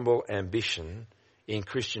a humble ambition in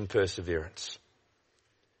Christian perseverance.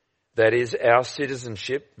 That is, our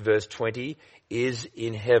citizenship, verse 20, is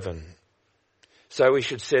in heaven. So we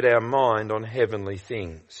should set our mind on heavenly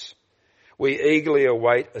things. We eagerly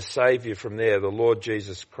await a Saviour from there, the Lord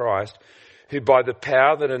Jesus Christ, who by the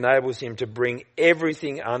power that enables him to bring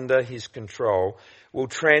everything under his control will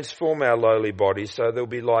transform our lowly bodies so they'll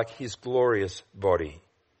be like his glorious body.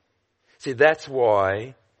 See, that's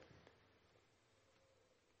why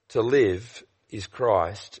to live is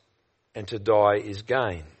Christ and to die is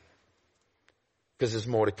gain. Because there's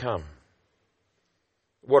more to come.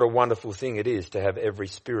 What a wonderful thing it is to have every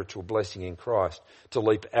spiritual blessing in Christ, to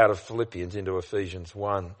leap out of Philippians into Ephesians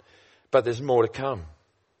 1. But there's more to come.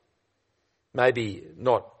 Maybe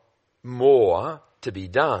not more to be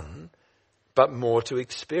done, but more to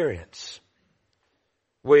experience.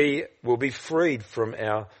 We will be freed from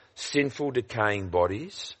our sinful, decaying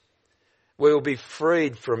bodies. We will be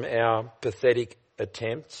freed from our pathetic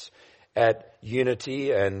attempts at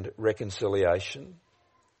unity and reconciliation.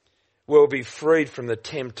 We'll be freed from the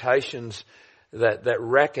temptations that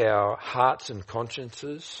rack our hearts and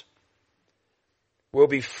consciences. We'll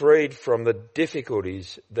be freed from the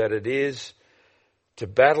difficulties that it is to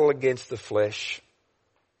battle against the flesh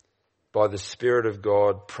by the Spirit of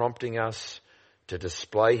God prompting us to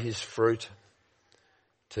display his fruit,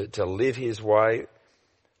 to live his way.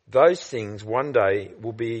 Those things one day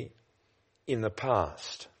will be in the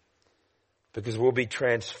past, because we'll be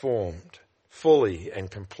transformed fully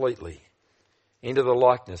and completely into the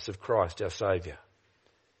likeness of Christ our Saviour.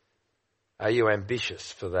 Are you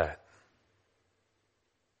ambitious for that?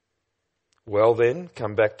 Well then,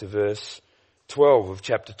 come back to verse 12 of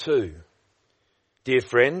chapter 2. Dear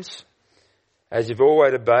friends, as you've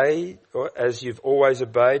always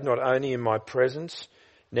obeyed, not only in my presence,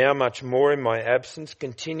 now much more in my absence,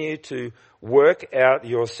 continue to work out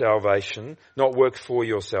your salvation, not work for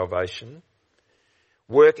your salvation.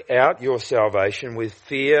 Work out your salvation with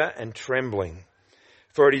fear and trembling,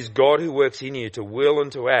 for it is God who works in you to will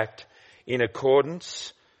and to act in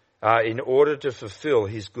accordance, in order to fulfill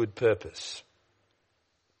his good purpose.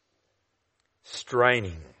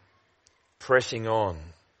 Straining, pressing on,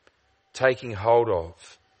 taking hold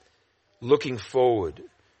of, looking forward,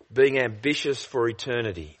 being ambitious for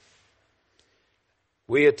eternity.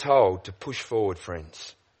 We are told to push forward,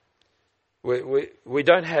 friends. We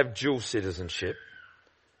don't have dual citizenship.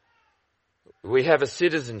 We have a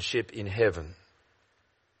citizenship in heaven.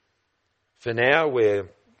 For now,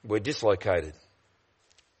 we're dislocated.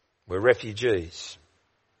 We're refugees.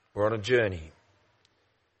 We're on a journey.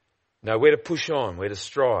 No, we're to push on. We're to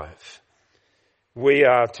strive. We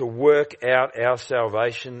are to work out our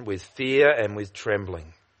salvation with fear and with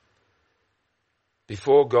trembling.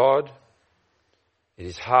 Before God, it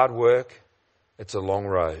is hard work. It's a long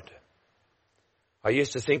road. I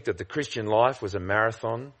used to think that the Christian life was a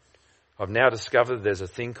marathon. I've now discovered there's a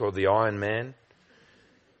thing called the Ironman.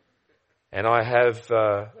 And I have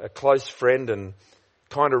a close friend and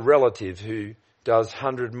kind of relative who does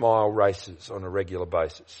 100-mile races on a regular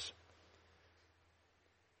basis.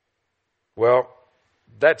 Well,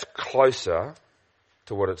 that's closer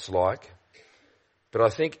to what it's like. But I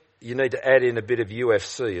think you need to add in a bit of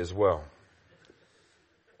UFC as well.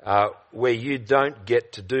 Where you don't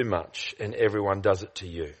get to do much and everyone does it to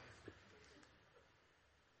you.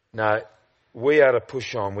 No, we are to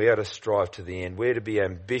push on. We are to strive to the end. We are to be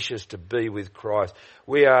ambitious to be with Christ.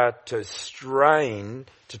 We are to strain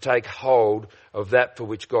to take hold of that for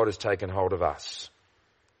which God has taken hold of us.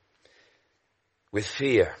 With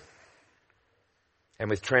fear and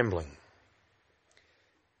with trembling.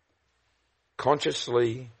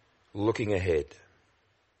 Consciously looking ahead.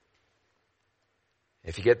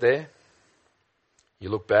 If you get there, you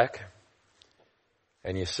look back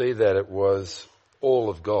and you see that it was all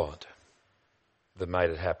of God that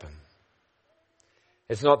made it happen.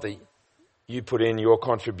 It's not that you put in your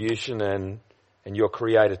contribution and your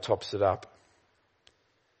Creator tops it up.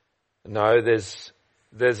 No, there's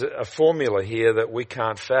a formula here that we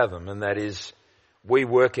can't fathom, and that is we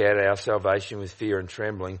work out our salvation with fear and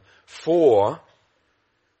trembling, for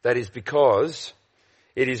that is because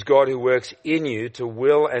It is God who works in you to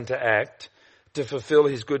will and to act to fulfill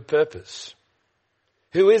his good purpose.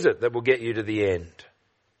 Who is it that will get you to the end?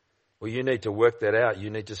 Well, you need to work that out. You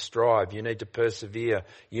need to strive. You need to persevere.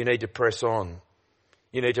 You need to press on.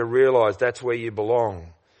 You need to realize that's where you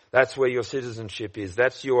belong. That's where your citizenship is.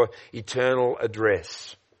 That's your eternal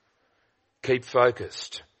address. Keep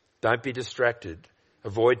focused. Don't be distracted.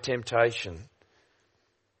 Avoid temptation.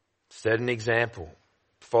 Set an example.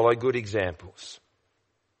 Follow good examples.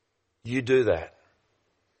 You do that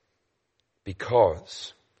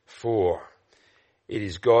for it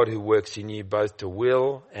is God who works in you both to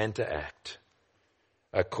will and to act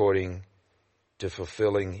according to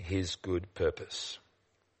fulfilling his good purpose.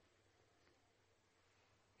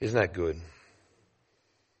 Isn't that good?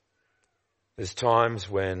 There's times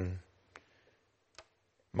when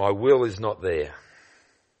my will is not there.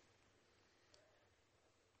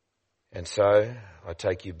 And so I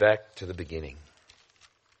take you back to the beginning.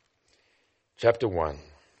 Chapter 1.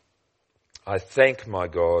 I thank my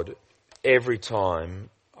God every time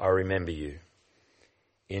I remember you.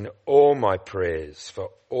 In all my prayers for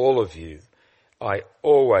all of you, I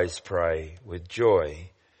always pray with joy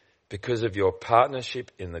because of your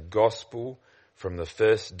partnership in the gospel from the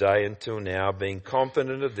first day until now, being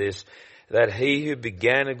confident of this, that he who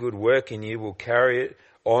began a good work in you will carry it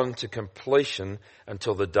on to completion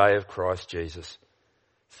until the day of Christ Jesus.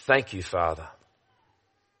 Thank you, Father.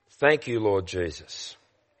 Thank you, Lord Jesus.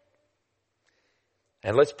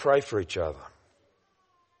 And let's pray for each other,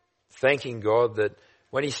 thanking God that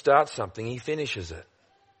when he starts something, he finishes it.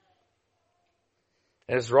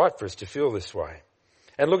 And it's right for us to feel this way.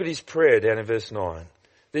 And look at his prayer down in verse 9.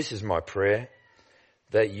 This is my prayer,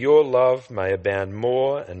 that your love may abound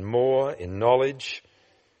more and more in knowledge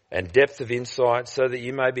and depth of insight, so that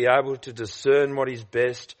you may be able to discern what is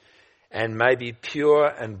best and may be pure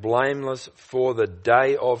and blameless for the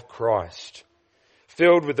day of Christ,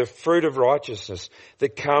 filled with the fruit of righteousness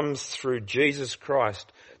that comes through Jesus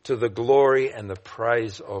Christ to the glory and the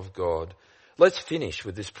praise of God. Let's finish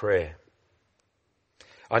with this prayer.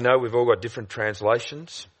 I know we've all got different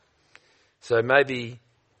translations, so maybe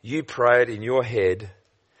you pray it in your head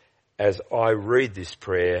as I read this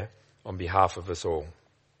prayer on behalf of us all.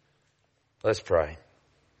 Let's pray.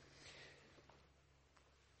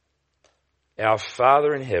 Our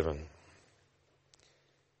Father in heaven,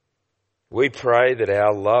 we pray that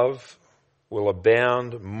our love will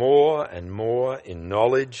abound more and more in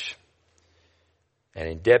knowledge and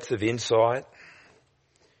in depth of insight,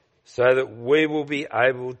 so that we will be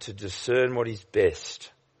able to discern what is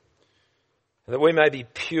best, and that we may be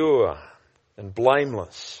pure and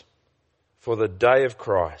blameless for the day of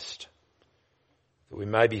Christ, that we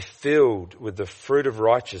may be filled with the fruit of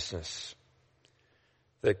righteousness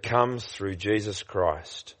that comes through Jesus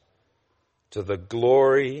Christ, to the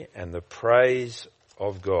glory and the praise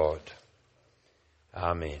of God.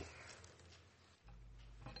 Amen.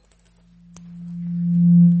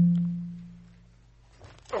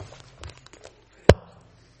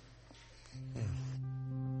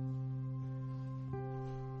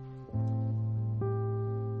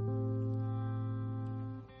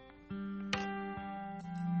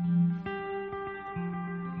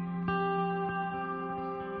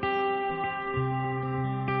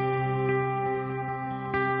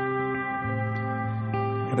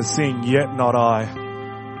 I'm going to sing, Yet Not I.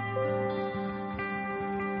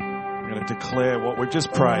 I'm going to declare what we've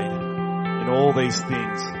just prayed in all these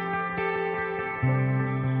things.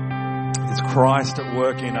 It's Christ at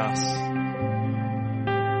work in us.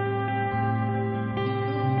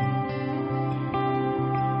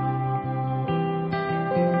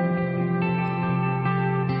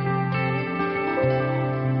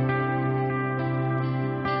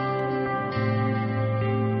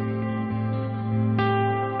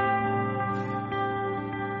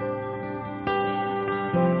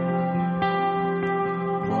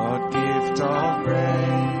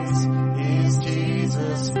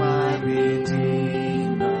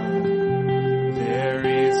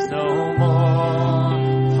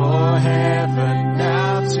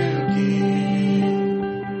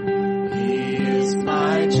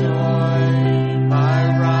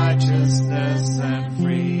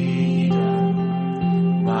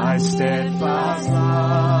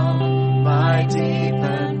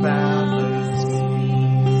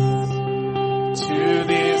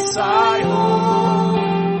 I hold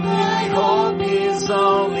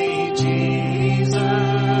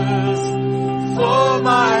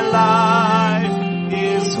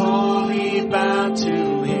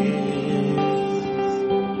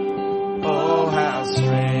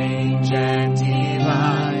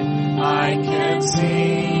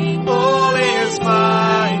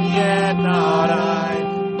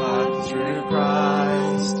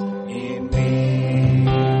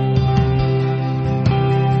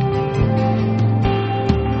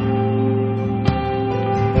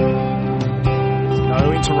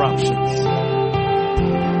emotions.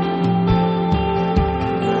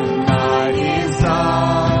 The night is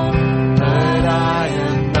on, but I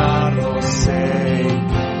am not forsaken.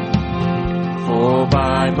 For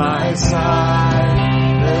by my side,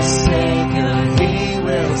 the Savior, He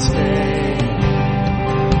will stay.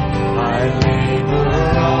 I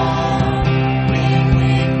labor on in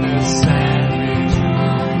weakness and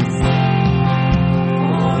rejoice.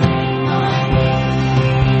 For in my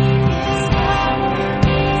weakness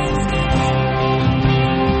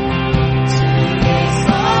to His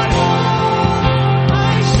I hold,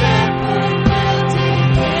 my shepherd will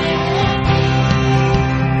defend me.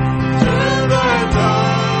 Through the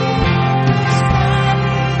darkness,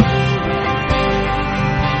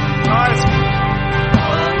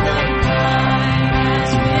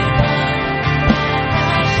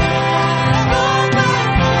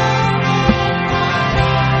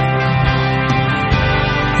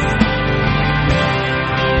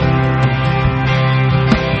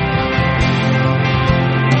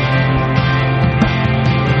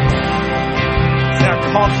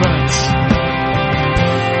 confidence.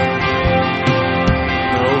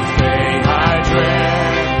 No fate I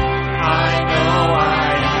dread, I know I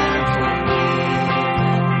am forgiven.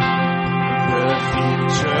 The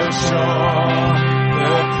future sure,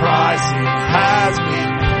 the price it has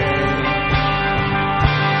been paid.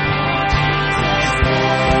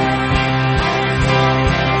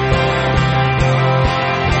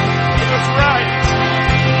 He was right.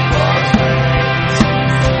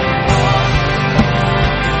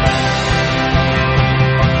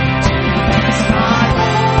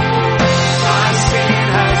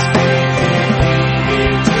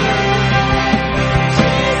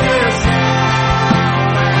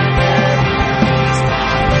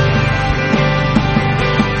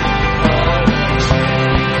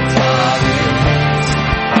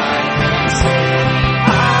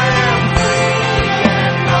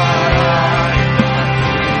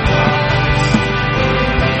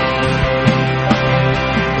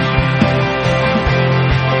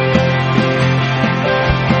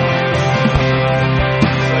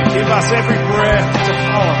 Every breath to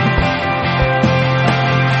follow.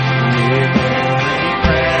 With every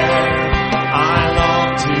breath, I long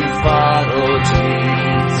to follow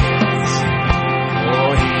Jesus. For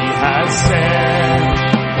He has said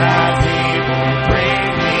that He will bring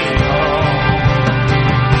me home.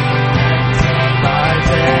 And day by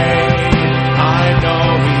day, I know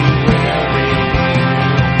He will renew.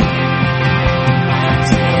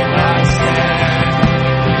 Until I stand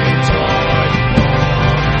with joy.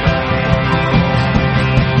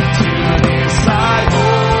 I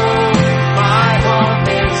hold, my hope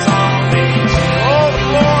is only to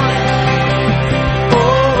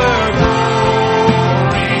over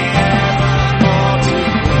glory evermore to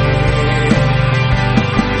Thee.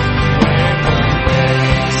 When the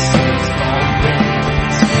race is complete,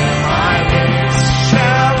 my lips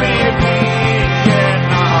shall repeat, yet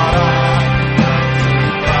not I,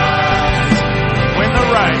 when the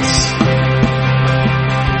race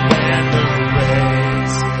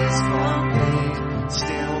is complete,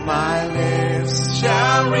 still my lips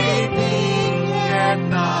shall repeat, yet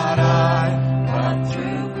not I, but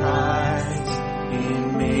through Christ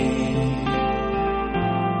in me.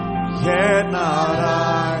 Yet not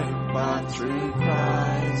I, but through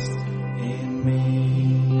Christ in me.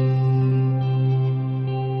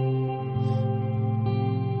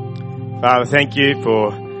 Father, thank you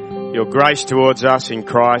for your grace towards us in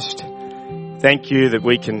Christ. Thank you that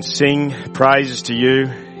we can sing praises to you,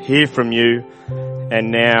 hear from you,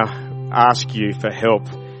 and now ask you for help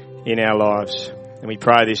in our lives. And we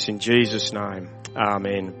pray this in Jesus' name.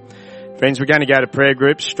 Amen. Friends, we're going to go to prayer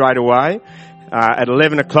groups straight away. At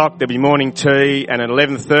 11 o'clock there'll be morning tea, and at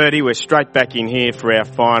 11:30 we're straight back in here for our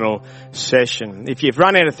final session. If you've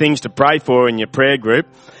run out of things to pray for in your prayer group,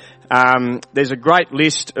 there's a great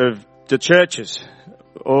list of the churches.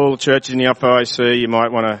 All the churches in the FOIC, you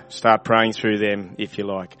might want to start praying through them if you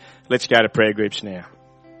like. Let's go to prayer groups now.